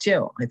like that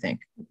too, I think.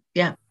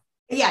 Yeah,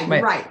 you're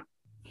right.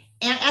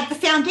 And at the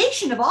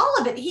foundation of all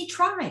of it, he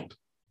tried.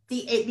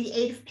 The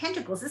 8 of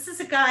Pentacles. This is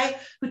a guy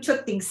who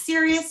took things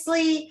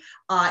seriously.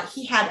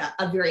 He had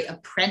a very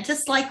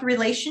apprentice-like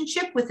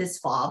relationship with his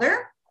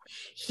father.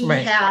 He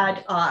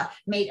had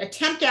made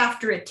attempt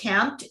after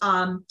attempt.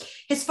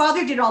 His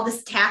father did all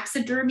this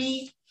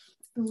taxidermy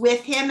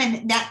with him,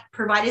 and that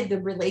provided the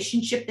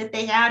relationship that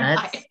they had.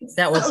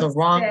 That was the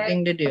wrong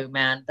thing to do,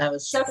 man. That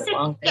was the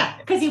wrong thing. Yeah,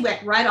 because he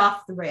went right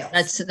off the rails.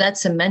 That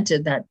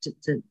cemented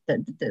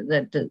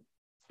that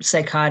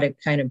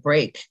psychotic kind of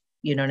break.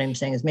 You know what I'm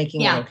saying? Is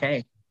making it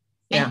okay.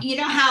 And you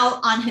know how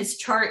on his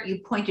chart you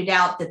pointed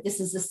out that this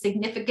is a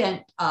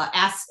significant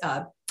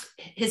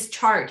his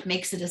chart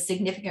makes it a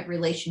significant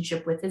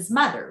relationship with his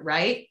mother,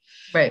 right?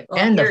 Right. Well,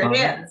 and here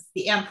it is,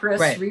 the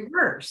Empress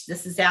reverse.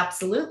 This is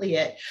absolutely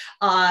it.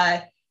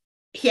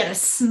 He had a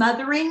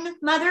smothering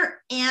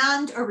mother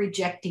and a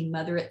rejecting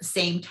mother at the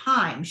same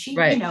time. She,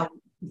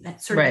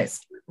 that sort of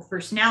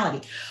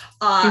personality.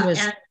 Can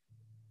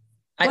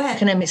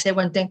I say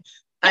one thing?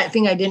 I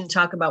think I didn't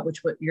talk about what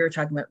you're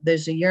talking about.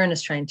 There's a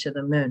Uranus trine to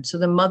the moon. So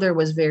the mother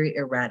was very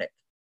erratic.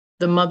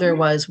 The mother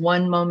was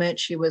one moment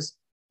she was,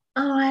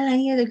 oh, I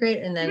like you, the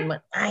great. And then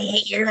I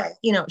hate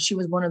you. She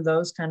was one of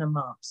those kind of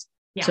moms.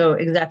 Yeah. So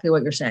exactly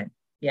what you're saying.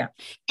 Yeah.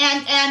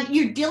 And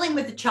you're dealing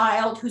with a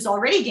child who's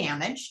already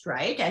damaged,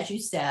 right? As you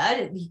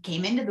said, he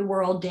came into the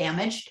world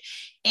damaged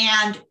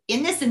and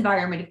in this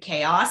environment of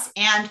chaos.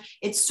 And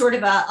it's sort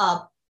of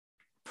a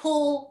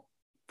pull,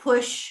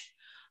 push.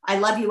 I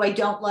love you. I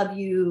don't love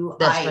you.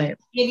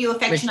 Give you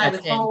affection. I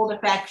withhold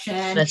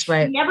affection. That's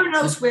right. He never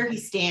knows where he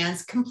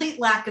stands.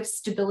 Complete lack of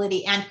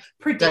stability and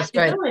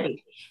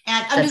predictability.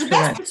 And under the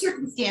best of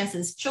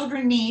circumstances,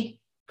 children need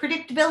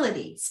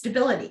predictability,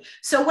 stability.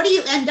 So what do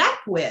you end up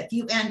with?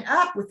 You end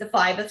up with the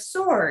Five of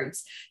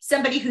Swords.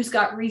 Somebody who's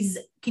got,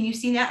 can you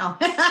see that? Oh,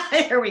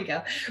 there we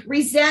go.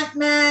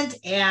 Resentment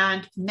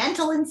and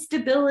mental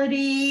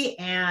instability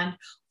and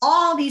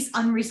all these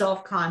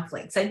unresolved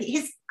conflicts. And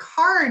his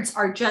cards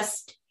are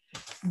just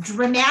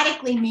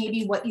dramatically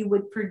maybe what you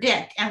would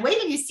predict. And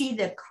wait till you see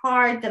the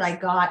card that I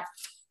got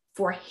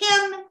for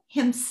him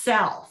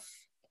himself.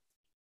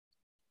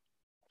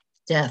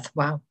 Death.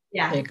 Wow.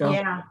 Yeah. There you go.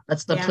 Yeah.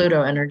 That's the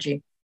Pluto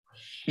energy.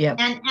 Yeah.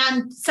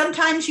 And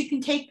sometimes you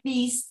can take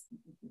these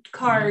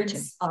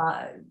cards,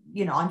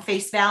 on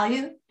face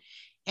value.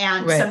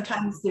 And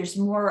sometimes there's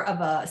more of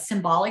a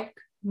symbolic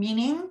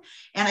meaning.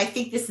 And I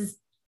think this is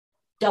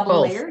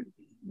double layered.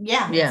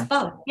 Yeah. It's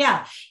both.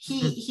 Yeah.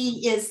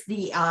 He is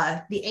the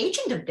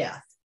agent of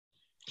death.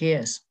 He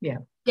is. Yeah.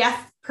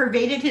 Death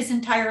pervaded his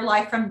entire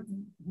life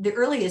from the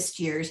earliest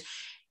years.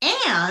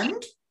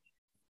 And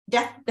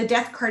the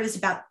death card is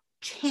about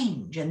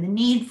change and the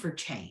need for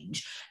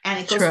change. And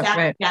it goes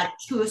back to that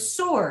Two of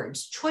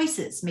Swords,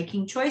 choices,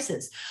 making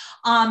choices.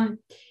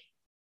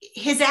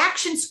 His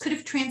actions could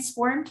have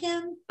transformed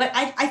him, but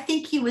I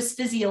think he was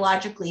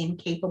physiologically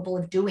incapable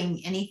of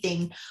doing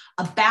anything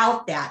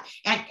about that.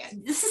 And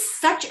this is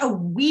such a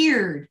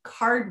weird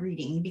card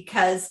reading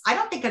because I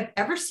don't think I've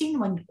ever seen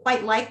one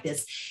quite like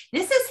this.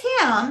 This is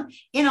him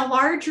in a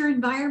larger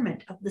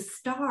environment of the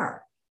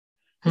star.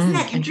 Isn't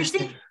that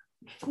interesting?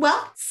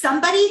 Well,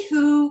 somebody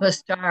who could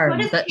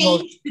have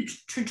changed the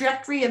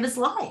trajectory of his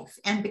life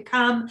and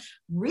become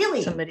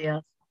really somebody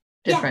else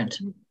different.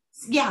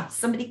 Yeah,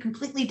 somebody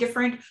completely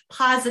different,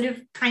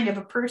 positive kind of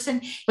a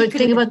person. But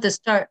think about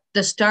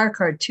the star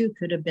card too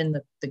could have been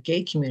the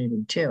gay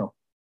community too,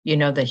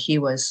 that he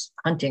was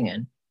hunting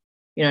in.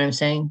 You know what I'm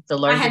saying? The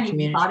larger community. I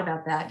hadn't even thought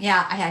about that.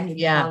 Yeah, I hadn't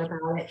even thought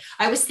about it.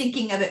 I was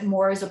thinking of it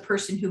more as a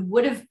person who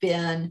would have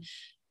been,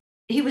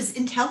 he was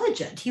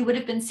intelligent. He would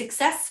have been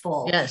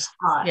successful. Yes.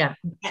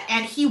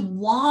 And he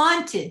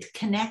wanted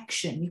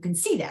connection. You can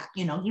see that,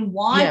 he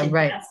wanted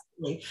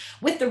desperately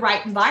with the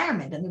right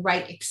environment and the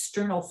right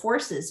external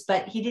forces,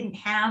 but he didn't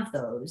have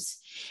those.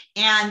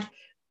 And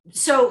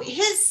so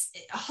his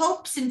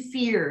hopes and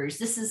fears,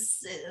 this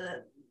is,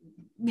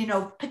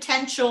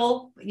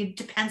 potential. It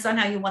depends on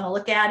how you want to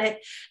look at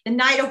it. The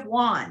Knight of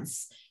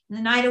Wands.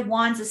 The Knight of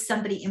Wands is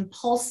somebody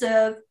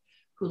impulsive,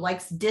 who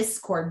likes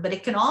discord, but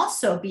it can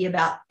also be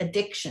about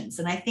addictions.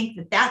 And I think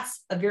that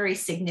that's a very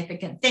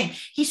significant thing.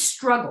 He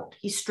struggled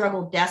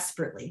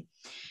desperately.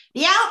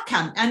 The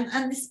outcome,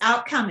 and this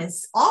outcome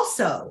is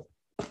also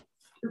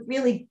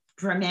really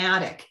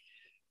dramatic.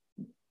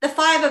 The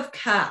Five of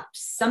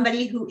Cups,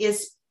 somebody who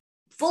is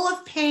full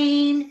of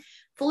pain,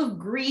 full of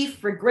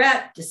grief,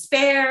 regret,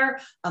 despair,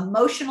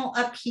 emotional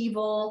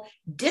upheaval,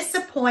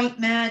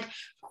 disappointment.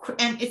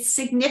 And it's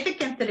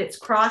significant that it's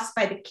crossed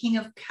by the King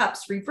of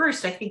Cups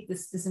reversed. I think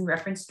this is in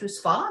reference to his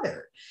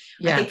father.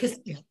 Yeah. Because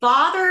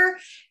father,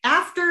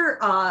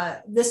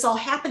 after this all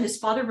happened, his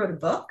father wrote a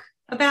book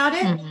about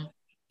it. Mm-hmm.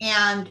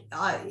 And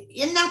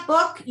in that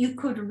book, you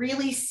could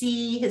really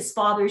see his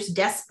father's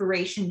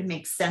desperation to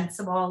make sense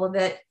of all of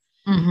it.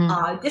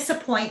 Mm-hmm.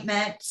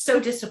 Disappointment, so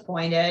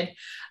disappointed.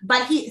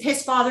 But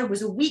his father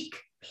was a weak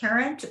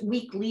parent,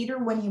 weak leader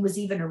when he was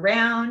even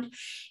around.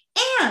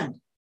 And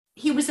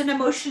he was an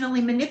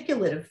emotionally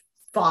manipulative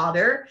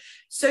father.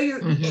 So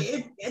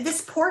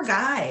this poor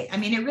guy, I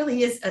mean, it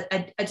really is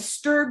a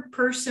disturbed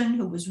person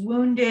who was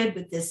wounded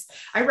with this,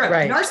 I wrote,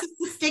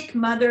 narcissistic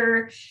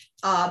mother,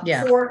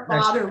 poor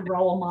father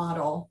role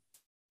model.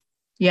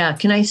 Yeah.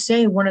 Can I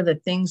say one of the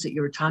things that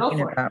you were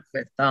talking about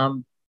with,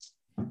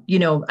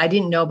 I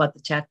didn't know about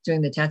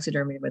doing the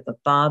taxidermy with the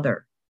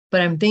father,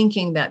 but I'm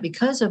thinking that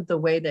because of the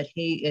way that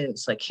he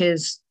is, like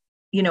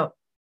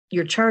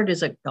your chart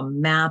is like a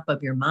map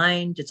of your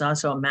mind. It's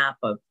also a map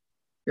of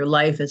your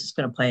life as it's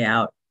going to play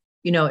out.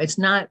 It's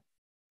not,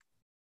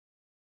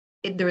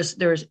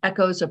 there's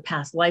echoes of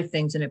past life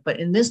things in it, but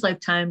in this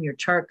lifetime, your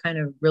chart kind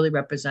of really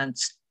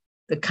represents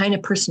the kind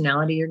of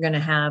personality you're going to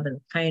have and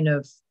the kind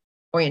of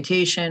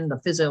orientation, the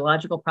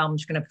physiological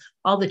problems you're going to have,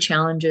 all the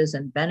challenges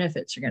and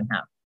benefits you're going to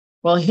have.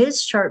 Well,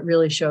 his chart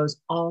really shows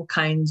all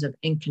kinds of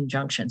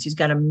inconjunctions. He's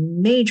got a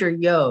major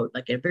yod,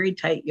 like a very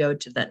tight yod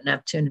to that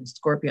Neptune and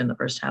Scorpio in the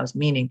first house,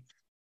 meaning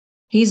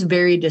he's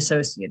very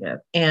dissociative.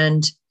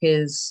 And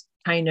his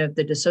kind of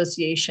the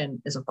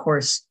dissociation is, of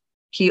course,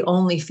 he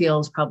only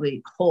feels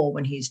probably whole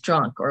when he's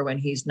drunk or when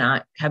he's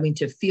not having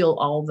to feel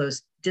all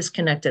those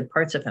disconnected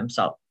parts of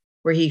himself,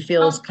 where he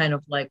feels kind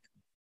of like,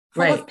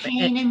 full of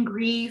pain and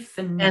grief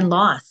and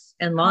loss.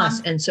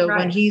 And so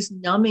when he's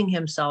numbing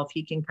himself,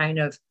 he can kind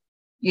of,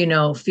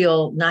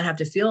 not have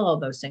to feel all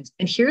those things.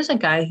 And here's a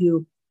guy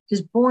who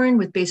is born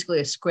with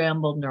basically a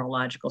scrambled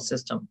neurological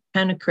system,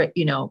 kind of,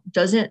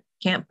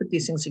 can't put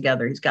these things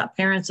together. He's got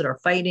parents that are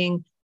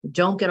fighting,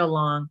 don't get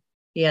along.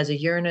 He has a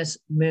Uranus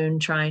moon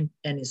trine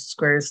and his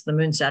squares the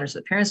moon Saturn. So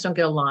the parents don't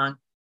get along.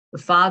 The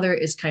father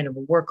is kind of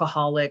a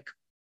workaholic,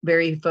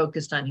 very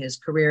focused on his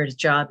career, his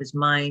job, his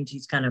mind.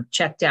 He's kind of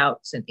checked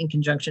out and in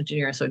conjunction to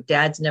Uranus. So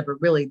dad's never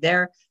really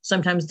there.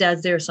 Sometimes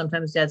dad's there,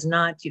 sometimes dad's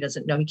not. He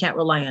doesn't know. He can't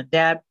rely on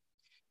dad.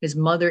 His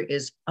mother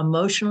is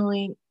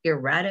emotionally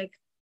erratic.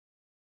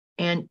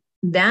 And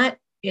that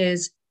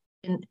is,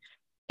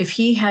 if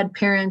he had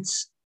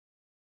parents,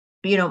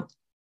 the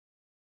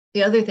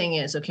other thing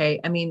is,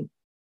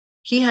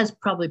 he has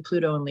probably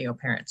Pluto and Leo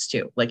parents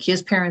too. Like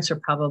his parents are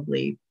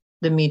probably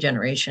the me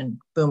generation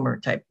boomer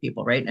type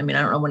people, right? I don't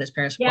know when his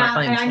parents were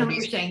born. Yeah, I know what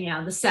you're saying.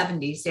 Yeah, the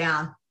 70s.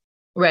 Yeah.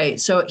 Right.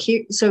 So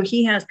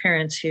he has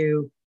parents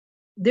who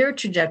their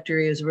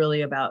trajectory is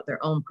really about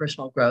their own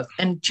personal growth.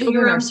 And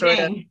children are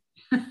children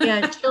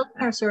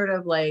are sort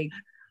of like,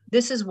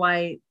 this is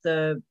why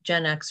the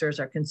Gen Xers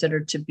are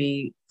considered to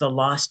be the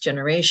lost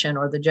generation,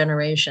 or the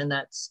generation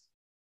that's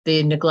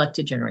the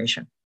neglected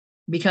generation,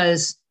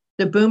 because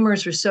the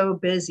boomers were so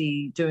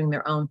busy doing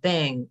their own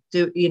thing.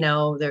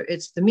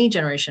 It's the me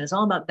generation. It's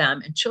all about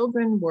them. And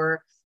children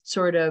were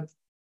sort of,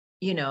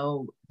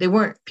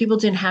 people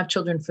didn't have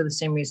children for the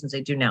same reasons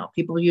they do now.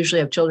 People usually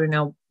have children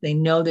now. They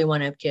know they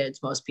want to have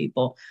kids. Most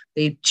people,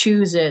 they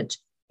choose it.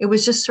 It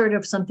was just sort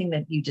of something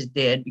that you just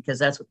did because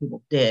that's what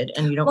people did.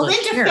 And you don't really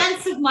care. In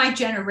defense of my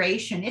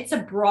generation, it's a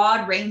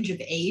broad range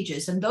of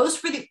ages. And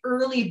those were the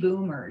early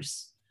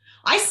boomers.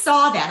 I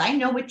saw that. I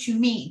know what you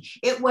mean.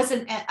 It was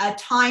a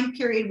time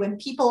period when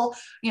people,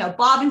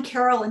 Bob and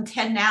Carol and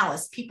Ted and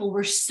Alice, people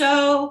were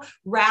so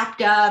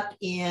wrapped up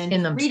in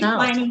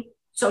redefining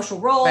social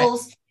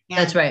roles. Right.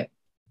 That's right.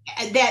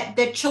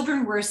 That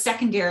children were a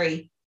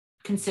secondary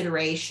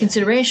consideration.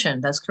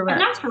 That's correct.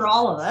 But not for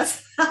all of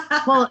us.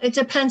 Well, it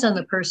depends on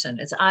the person.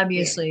 It's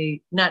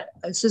obviously not,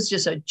 this is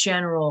just a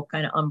general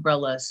kind of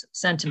umbrella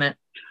sentiment.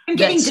 I'm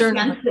getting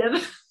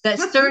defensive. That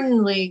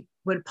certainly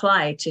would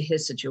apply to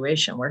his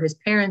situation, where his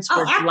parents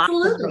were locked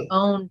in their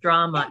own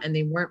drama and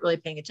they weren't really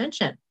paying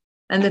attention.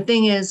 And the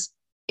thing is,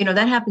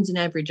 that happens in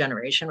every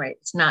generation, right?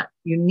 It's not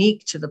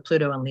unique to the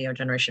Pluto and Leo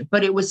generation,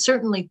 but it was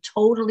certainly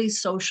totally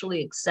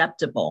socially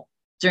acceptable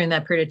during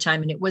that period of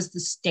time. And it was the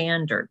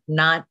standard,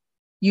 not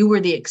you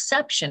were the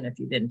exception if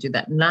you didn't do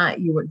that.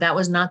 That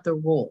was not the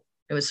rule.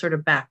 It was sort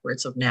of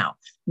backwards of now.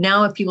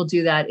 Now, if people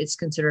do that, it's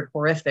considered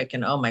horrific.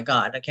 And oh my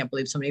God, I can't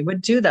believe somebody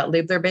would do that,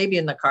 leave their baby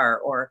in the car,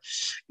 or,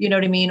 you know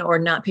what I mean? Or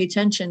not pay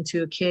attention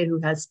to a kid who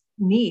has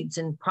needs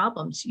and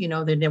problems. They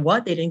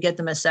didn't get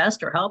them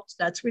assessed or helped.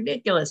 That's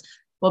ridiculous.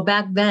 Well,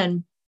 back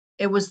then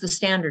it was the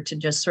standard to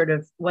just sort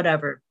of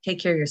whatever, take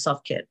care of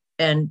yourself, kid.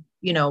 And,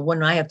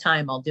 when I have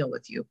time, I'll deal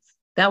with you.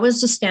 That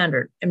was the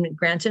standard.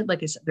 Granted,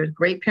 like I said, there's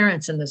great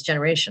parents in this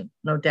generation,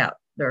 no doubt.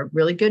 They're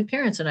really good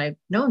parents and I've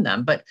known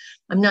them, but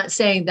I'm not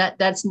saying that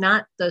that's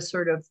not the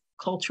sort of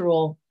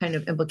cultural kind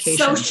of implication.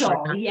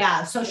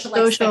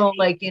 Social,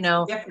 like,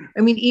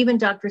 even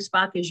Dr.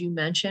 Spock, as you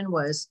mentioned,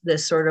 was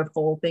this sort of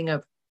whole thing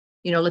of,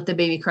 let the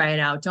baby cry it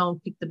out.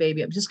 Don't pick the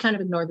baby up. Just kind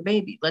of ignore the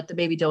baby. Let the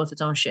baby deal with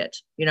its own shit.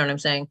 You know what I'm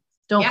saying?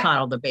 Don't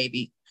coddle the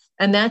baby.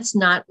 And that is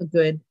not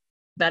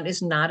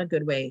a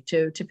good way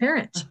to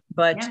parent.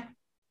 But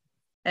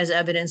as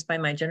evidenced by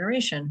my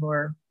generation who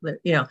are,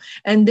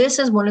 and this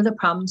is one of the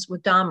problems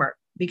with Dahmer,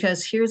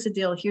 because here's the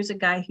deal. Here's a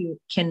guy who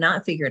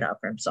cannot figure it out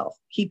for himself.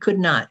 He could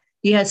not.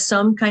 He has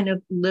some kind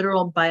of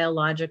literal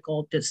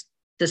biological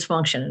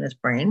dysfunction in his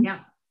brain. Yeah.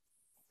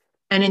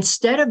 And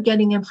instead of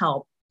getting him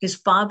help, his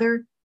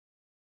father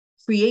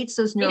creates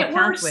those neural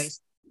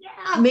pathways.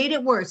 Made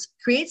it worse.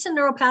 Creates the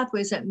neural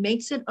pathways that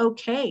makes it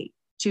okay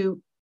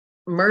to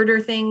murder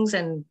things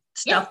and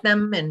stuff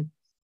them.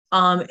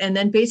 And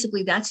then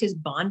basically that's his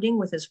bonding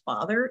with his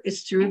father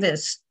is through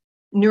this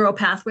neural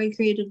pathway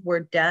created where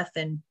death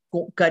and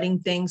gutting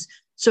things.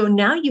 So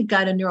now you've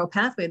got a neural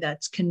pathway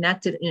that's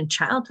connected in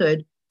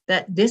childhood,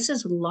 that this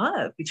is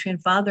love between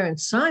father and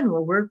son,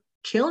 where we're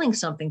killing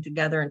something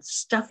together and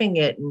stuffing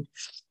it and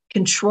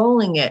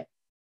controlling it.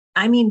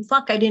 I mean,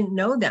 fuck, I didn't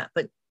know that.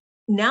 But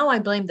now I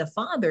blame the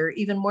father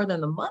even more than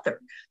the mother,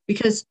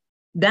 because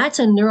that's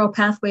a neural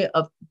pathway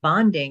of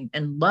bonding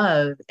and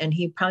love. And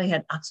he probably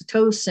had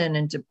oxytocin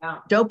and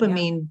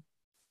dopamine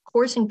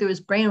coursing through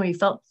his brain, where he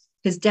felt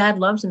his dad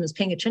loves him, is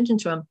paying attention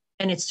to him.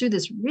 And it's through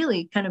this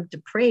really kind of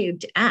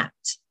depraved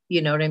act,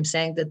 you know what I'm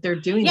saying, that they're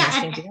doing this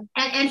thing together.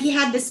 And he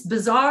had this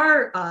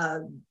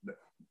bizarre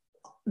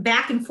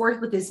back and forth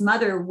with his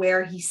mother,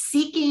 where he's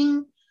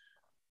seeking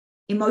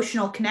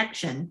emotional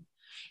connection.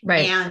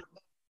 Right. And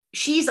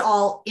she's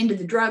all into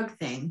the drug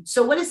thing.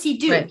 So what does he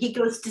do? Right. He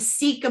goes to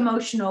seek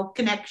emotional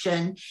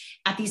connection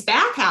at these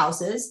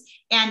bathhouses.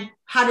 And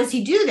how does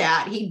he do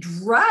that? He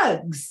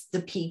drugs the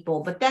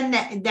people, but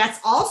then that's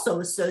also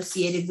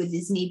associated with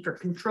his need for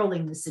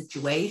controlling the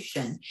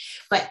situation.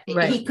 But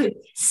he could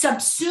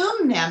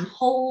subsume them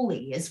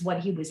wholly, is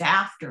what he was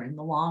after in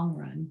the long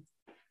run.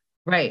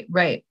 Right,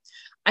 right.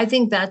 I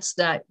think that's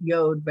that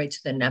yod right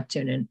to the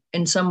Neptune. And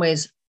in some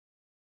ways,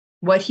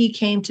 what he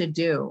came to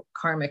do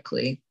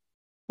karmically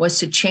was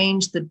to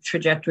change the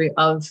trajectory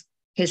of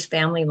his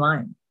family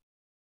line.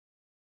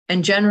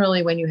 And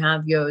generally, when you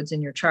have yods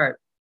in your chart,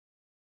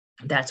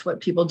 that's what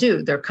people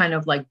do. They're kind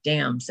of like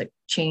dams that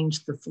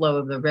change the flow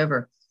of the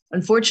river.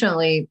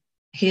 Unfortunately,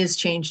 his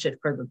changed it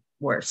for the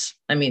worse.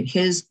 I mean,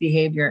 his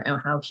behavior and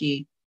how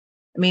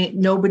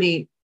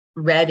nobody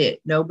read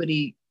it.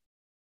 Nobody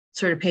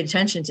sort of paid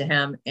attention to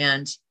him,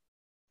 and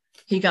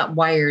he got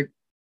wired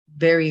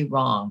very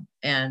wrong.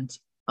 And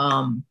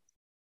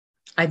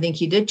I think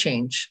he did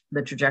change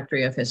the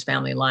trajectory of his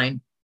family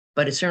line,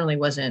 but it certainly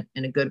wasn't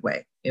in a good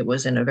way. It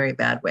was in a very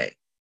bad way.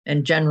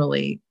 And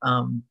generally,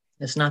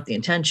 it's not the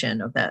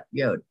intention of that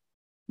yod.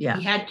 Yeah.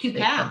 He had two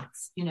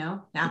paths,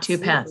 absolutely. Two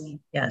paths.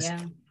 Yes.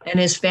 Yeah. And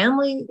his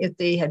family, if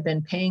they had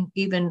been paying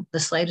even the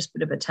slightest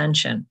bit of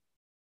attention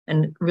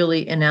and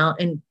really,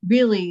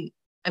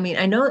 I mean,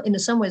 I know in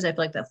some ways I feel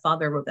like that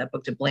father wrote that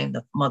book to blame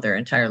the mother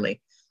entirely.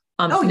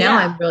 I'm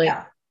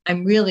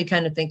really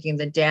kind of thinking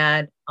the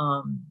dad,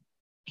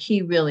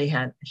 he really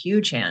had a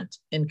huge hand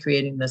in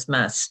creating this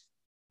mess,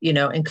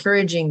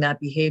 encouraging that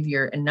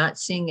behavior and not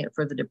seeing it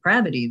for the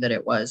depravity that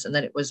it was, and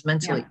that it was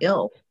mentally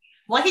ill.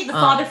 Well, I think the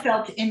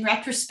father in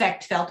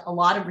retrospect, felt a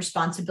lot of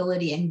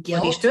responsibility and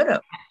guilt. Well, he should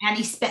have. And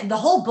he spent the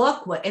whole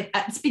book.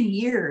 It's been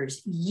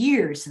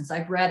years since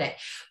I've read it,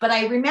 but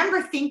I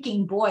remember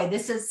thinking, boy,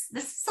 this is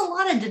a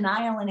lot of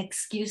denial and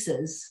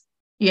excuses.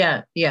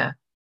 Yeah.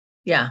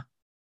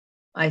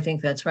 I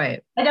think that's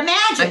right. But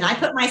imagine, I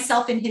put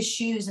myself in his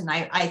shoes, and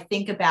I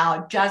think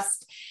about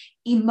just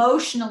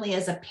emotionally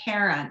as a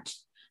parent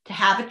to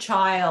have a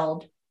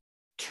child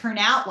turn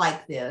out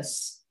like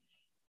this.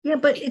 Yeah,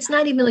 but it's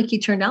not even like he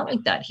turned out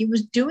like that. He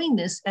was doing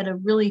this at a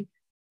really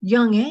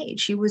young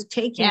age. He was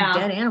taking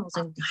dead animals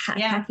and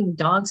hacking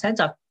dogs' heads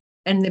off.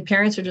 And the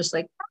parents are just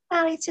like,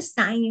 oh, it's just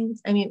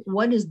science. I mean,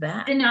 what is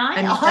that? Denial.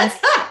 I mean,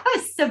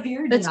 that's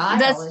severe denial.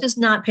 That's just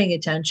not paying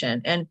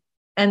attention. And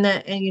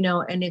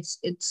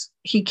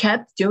he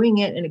kept doing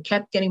it, and it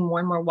kept getting more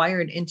and more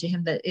wired into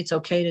him that it's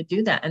okay to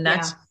do that. And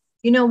that's,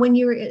 when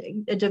you're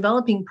a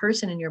developing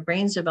person and your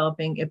brain's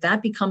developing, if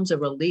that becomes a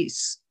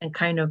release and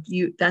kind of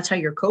that's how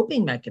your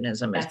coping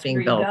mechanism is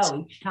being built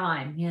each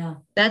time. Yeah.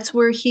 That's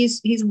where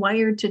he's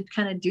wired to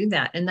kind of do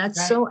that. And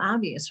that's so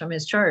obvious from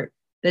his chart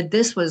that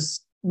this was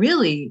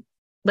really,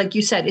 like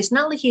you said, it's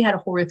not like he had a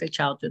horrific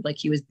childhood, like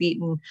he was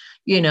beaten,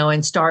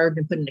 and starved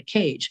and put in a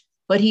cage,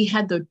 but he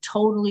had the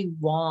totally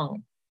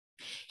wrong.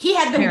 He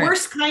had the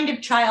worst kind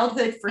of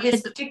childhood for his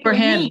particular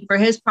needs. For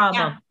his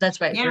problem. Yeah. That's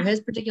right. Yeah. For his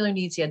particular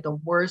needs, he had the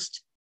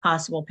worst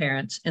possible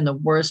parents in the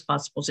worst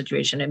possible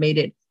situation. It made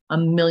it a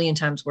million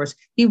times worse.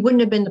 He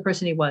wouldn't have been the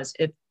person he was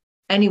if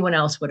anyone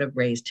else would have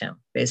raised him,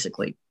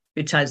 basically,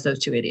 besides those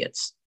two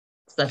idiots.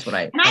 So that's what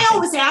I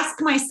always ask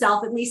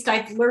myself, at least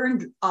I've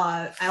learned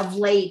of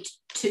late,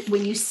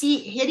 when you see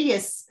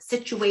hideous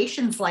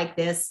situations like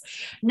this,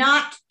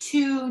 not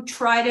to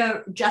try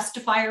to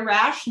justify or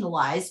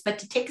rationalize, but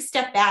to take a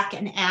step back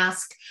and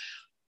ask,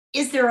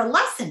 is there a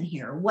lesson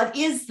here? What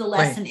is the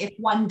lesson if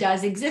one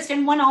does exist?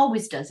 And one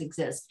always does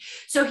exist.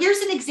 So here's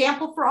an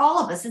example for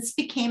all of us. It's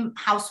became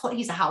household.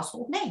 He's a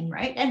household name,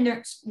 right?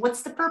 And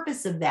what's the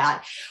purpose of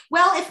that?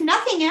 Well, if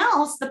nothing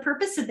else, the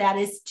purpose of that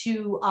is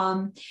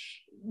to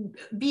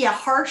be a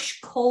harsh,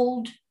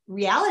 cold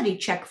reality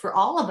check for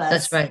all of us.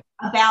 That's right.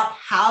 About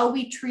how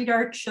we treat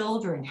our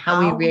children,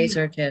 how we raise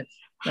our kids.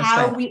 That's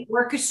how we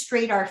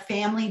orchestrate our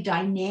family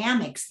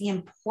dynamics, the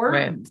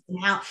importance,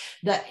 and how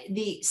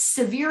the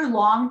severe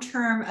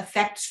long-term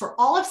effects for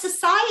all of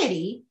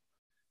society.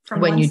 From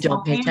when you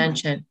don't pay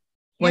attention,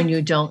 when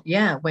you don't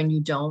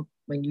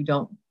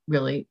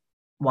really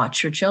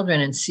watch your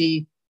children and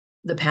see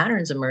the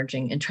patterns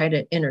emerging and try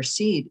to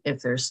intercede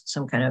if there's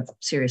some kind of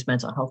serious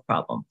mental health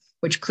problem,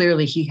 which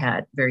clearly he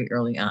had very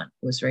early on.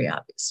 It was very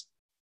obvious.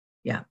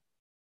 Yeah,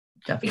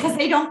 definitely. Because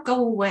they don't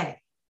go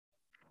away.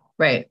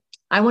 Right.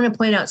 I want to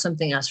point out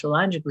something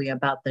astrologically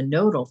about the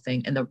nodal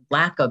thing and the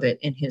lack of it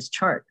in his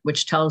chart,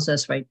 which tells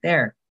us right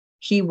there,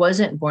 he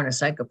wasn't born a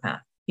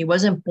psychopath. He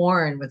wasn't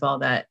born with all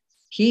that.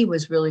 He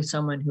was really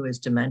someone who is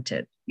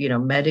demented,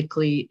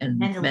 medically and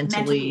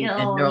mentally ill,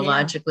 and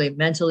neurologically,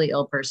 mentally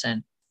ill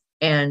person.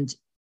 And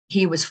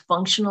he was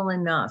functional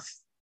enough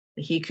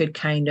that he could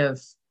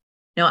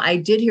now I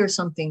did hear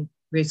something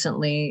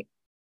recently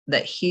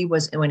that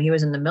when he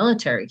was in the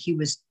military, he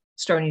was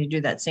starting to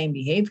do that same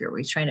behavior where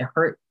he's trying to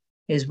hurt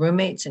his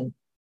roommates and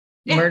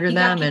murder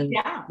them and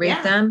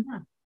rape them. Yeah.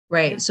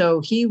 Right. Yeah.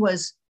 So he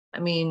was,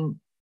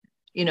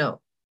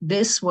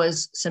 this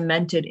was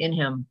cemented in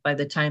him by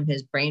the time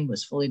his brain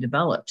was fully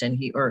developed,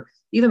 or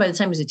even by the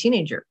time he was a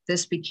teenager,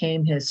 this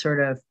became his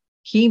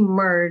he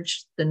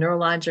merged the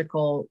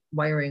neurological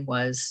wiring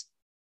was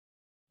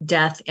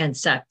death and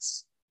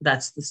sex.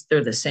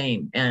 They're the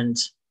same. And,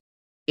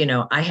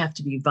 I have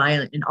to be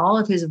violent, and all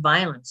of his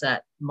violence,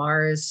 that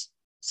Mars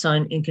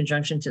Sun in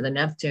conjunction to the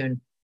Neptune,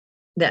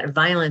 that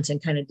violence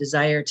and kind of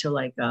desire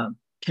to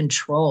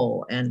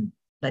control and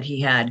that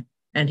he had,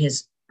 and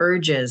his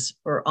urges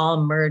were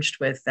all merged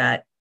with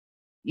that,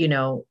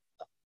 like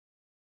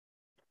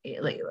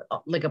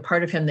a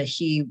part of him that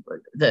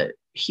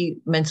he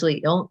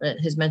mentally ill,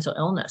 his mental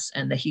illness,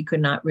 and that he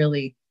could not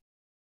really,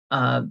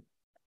 I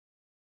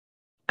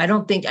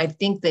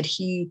think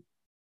that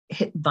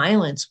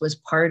violence was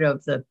part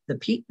of the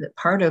peak,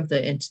 part of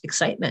the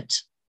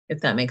excitement,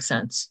 if that makes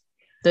sense.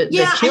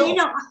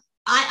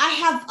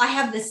 I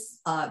have this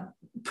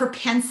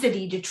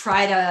propensity to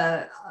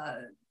try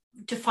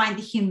to find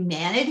the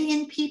humanity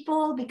in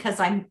people, because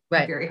I'm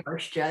a very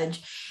harsh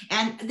judge.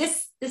 And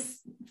this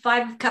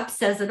Five of Cups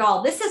says it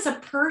all. This is a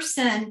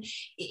person,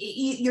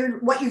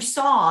 what you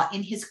saw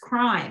in his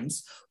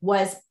crimes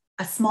was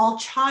a small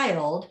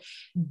child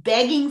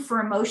begging for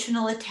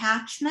emotional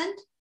attachment.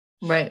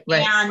 Right.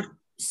 And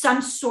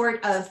some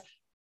sort of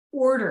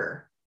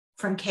order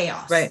from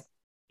chaos. Right.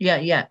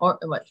 Yeah. Or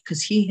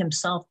because he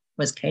himself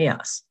was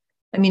chaos.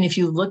 If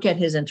you look at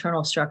his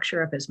internal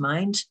structure of his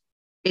mind,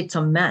 it's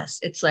a mess.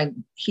 It's like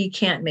he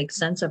can't make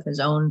sense of his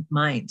own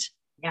mind.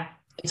 Yeah.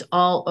 It's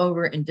all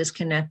over and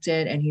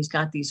disconnected. And he's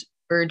got these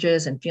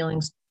urges and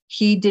feelings.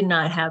 He did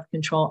not have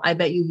control. I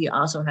bet you he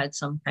also had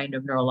some kind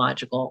of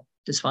neurological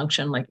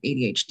dysfunction, like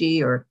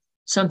ADHD or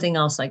something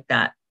else like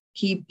that.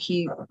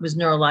 He was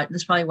neurological.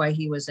 That's probably why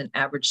he was an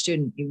average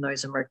student, even though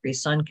he's a Mercury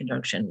Sun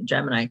conjunction in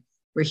Gemini,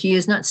 where he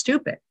is not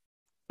stupid.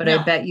 But no.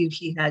 I bet you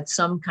he had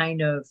some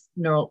kind of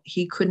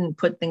he couldn't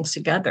put things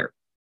together.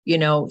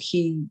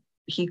 He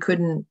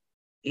couldn't,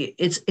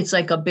 it's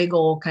like a big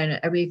old kind of,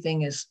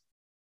 everything is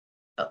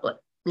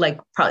like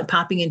probably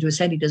popping into his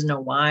head. He doesn't know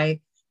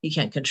why. He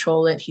can't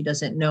control it. He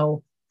doesn't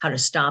know how to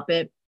stop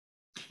it.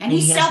 And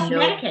he's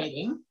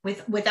self-medicating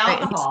with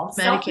alcohol,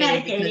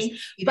 self-medicating,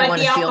 but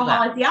the alcohol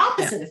has the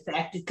opposite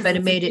effect. But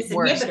it made it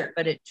worse,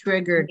 but it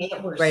triggered,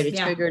 it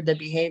triggered the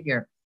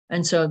behavior.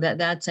 And so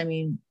that's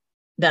an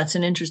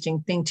interesting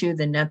thing too,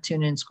 the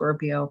Neptune in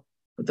Scorpio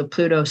with the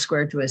Pluto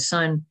squared to his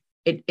sun.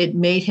 It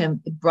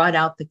brought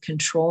out the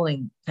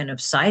controlling kind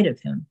of side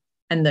of him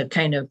and the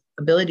kind of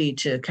ability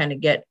to kind of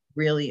get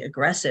really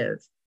aggressive,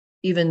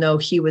 even though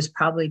he was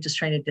probably just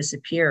trying to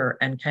disappear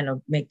and kind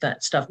of make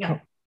that stuff,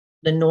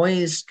 the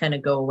noise kind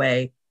of go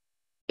away.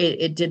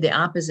 It did the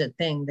opposite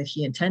thing that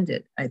he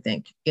intended, I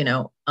think. It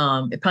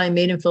probably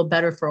made him feel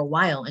better for a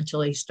while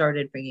until he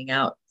started bringing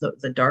out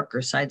the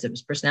darker sides of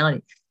his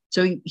personality.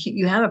 So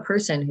you have a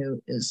person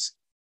who is,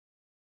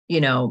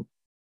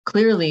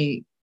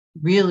 clearly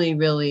really,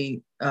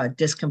 really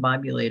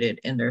discombobulated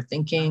in their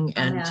thinking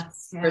and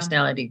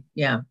personality.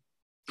 Yeah.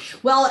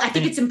 Well, I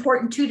think it's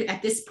important too,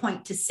 at this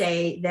point, to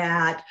say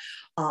that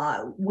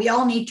we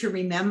all need to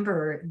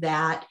remember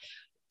that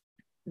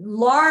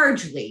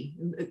largely,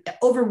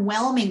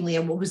 overwhelmingly,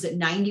 what was it,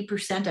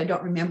 90%? I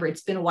don't remember.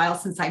 It's been a while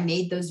since I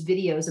made those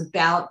videos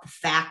about the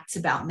facts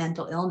about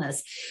mental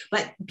illness.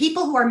 But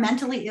people who are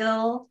mentally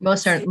ill,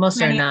 most are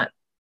not.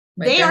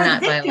 Right? They are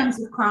the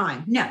victims of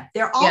crime. No,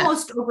 they're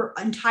almost over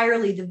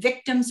entirely the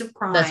victims of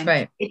crime. That's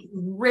right. It's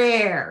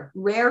rare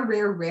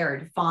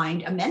to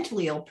find a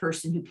mentally ill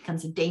person who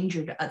becomes a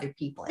danger to other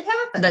people. It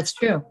happens. That's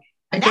true.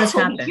 And that's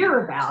what we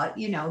hear about,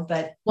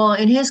 but. Well,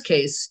 in his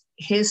case,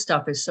 his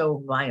stuff is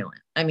so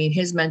violent.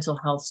 His mental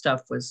health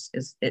stuff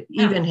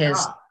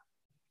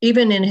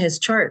even in his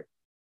chart,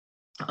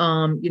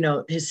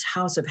 his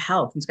house of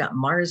health, he's got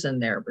Mars in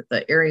there with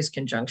the Aries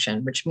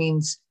conjunction, which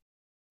means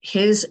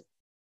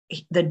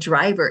the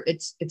driver,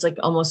 it's like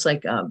almost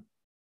like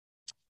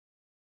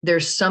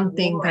there's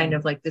something kind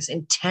of like this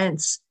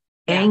intense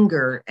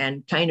anger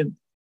and kind of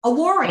a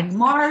warring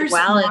Mars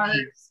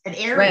and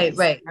Aries,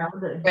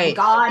 the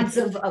gods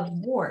of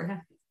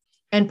war,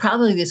 and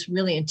probably this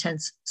really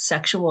intense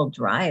sexual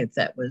drive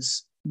that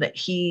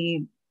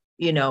he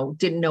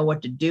didn't know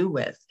what to do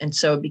with, and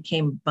so it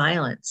became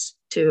violence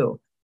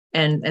too,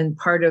 and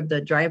part of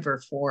the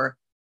driver for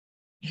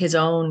his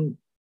own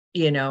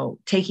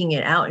taking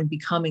it out and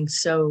becoming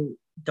so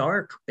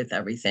dark with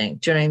everything.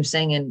 Do you know what I'm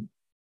saying? And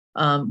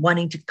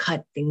wanting to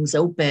cut things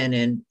open.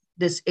 And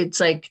it's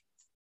like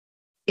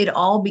it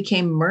all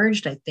became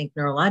merged, I think,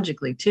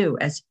 neurologically too,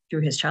 as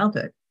through his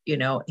childhood. You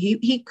know,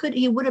 he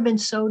would have been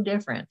so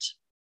different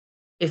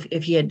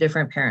if he had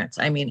different parents.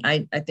 I mean,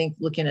 I think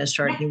looking at his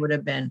chart,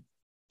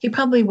 he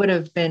probably would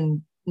have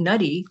been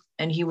nutty,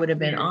 and he would have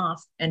been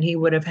off, and he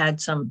would have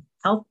had some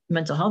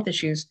mental health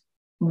issues,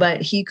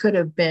 but he could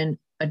have been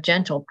a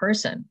gentle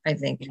person, I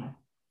think.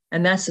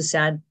 And that's a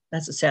sad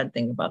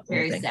thing about the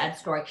very sad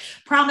story.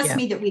 Promise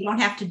me that we don't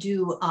have to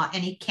do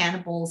any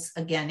cannibals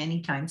again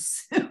anytime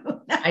soon.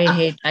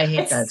 I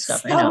hate that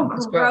stuff. So I know.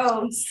 It's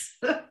gross.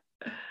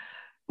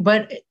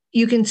 But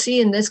you can see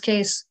in this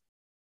case,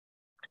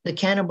 the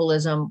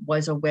cannibalism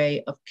was a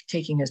way of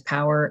taking his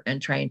power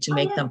and trying to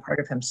make them part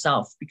of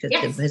himself because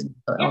of his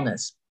mental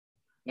illness.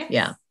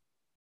 Yeah.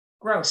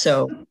 Gross.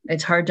 So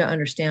it's hard to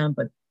understand,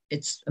 but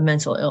it's a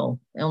mental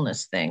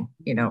illness thing,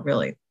 you know,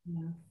 really.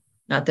 Yeah.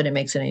 Not that it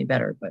makes it any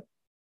better, but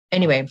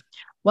anyway.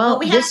 Well,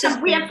 we have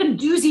some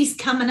doozies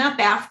coming up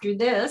after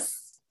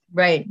this.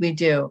 Right, we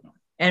do.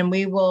 And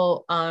we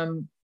will,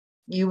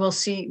 you will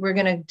see, we're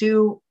going to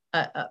do,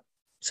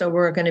 so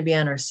we're going to be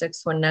on our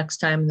 6th one next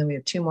time. And then we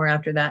have 2 more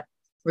after that.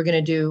 We're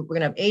going to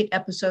have 8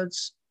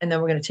 episodes, and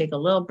then we're going to take a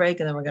little break,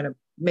 and then we're going to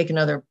make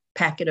another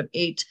packet of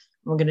 8.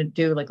 We're going to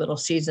do like little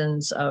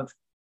seasons of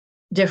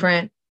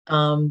different,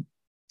 you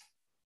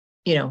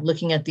know,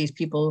 looking at these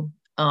people,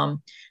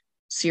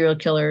 serial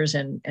killers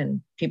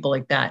and people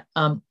like that.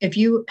 If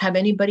you have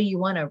anybody you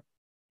want to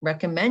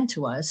recommend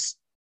to us,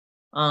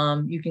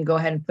 you can go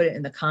ahead and put it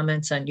in the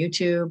comments on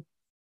YouTube,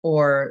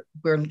 or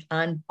we're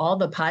on all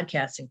the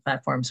podcasting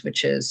platforms,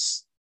 which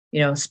is, you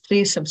know,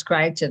 please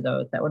subscribe to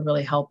those. That would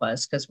really help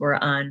us, because we're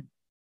on,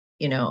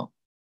 you know,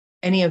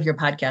 any of your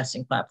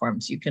podcasting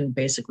platforms. You can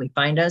basically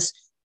find us,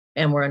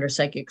 and we're under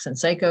Psychics and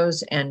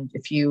Psychos. And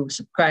if you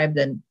subscribe,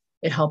 then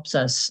it helps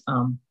us,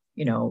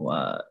 you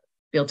know,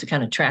 be able to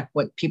kind of track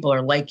what people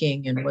are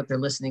liking and what they're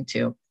listening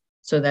to.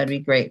 So that'd be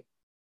great.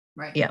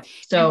 Right. Yeah.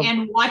 So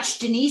and watch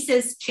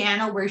Denise's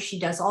channel, where she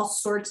does all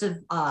sorts of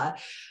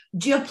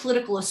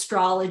geopolitical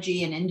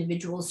astrology and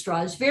individual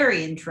astrology.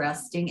 Very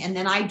interesting. And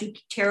then I do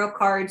tarot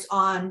cards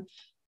on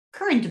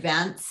current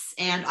events,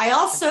 and I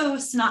also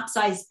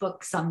synopsize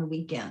books on the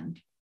weekend.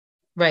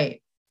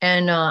 Right.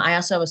 And I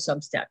also have a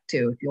Substack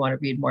too, if you want to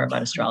read more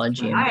about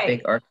astrology and the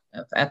big arc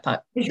of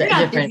epoch. You're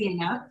not busy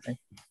enough.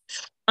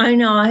 I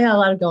know, I got a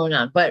lot going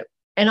on,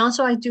 and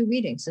also I do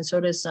readings, and so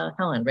does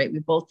Helen, right? We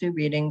both do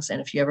readings. And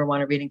if you ever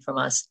want a reading from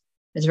us,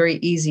 it's very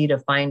easy to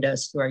find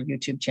us through our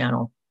YouTube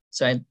channel.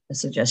 So I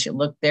suggest you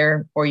look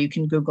there, or you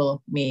can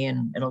Google me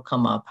and it'll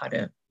come up how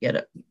to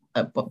get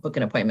a book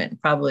an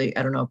appointment. Probably,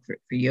 I don't know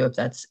for you if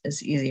that's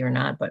as easy or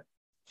not, but.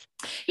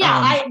 Yeah,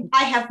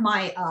 I have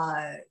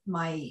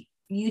my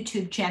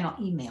YouTube channel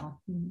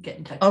email. Get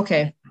in touch.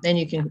 Okay. Then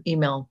you can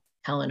email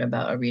Helen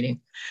about a reading.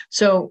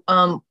 So,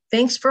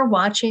 thanks for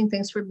watching.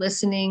 Thanks for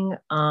listening.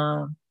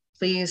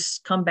 Please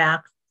come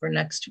back for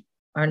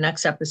our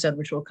next episode,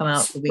 which will come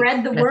out the week.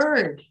 Spread the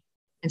word.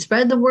 And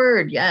spread the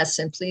word. Yes.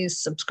 And please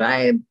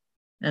subscribe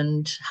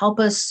and help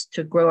us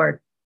to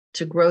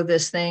grow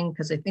this thing,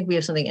 because I think we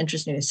have something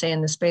interesting to say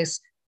in this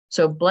space.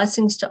 So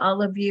blessings to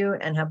all of you,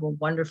 and have a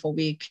wonderful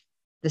week.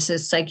 This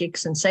is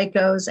Psychics and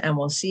Psychos, and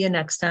we'll see you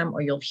next time,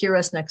 or you'll hear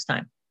us next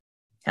time.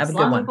 Have a good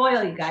one. Slong of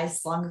oil, you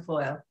guys. Slong of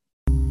oil.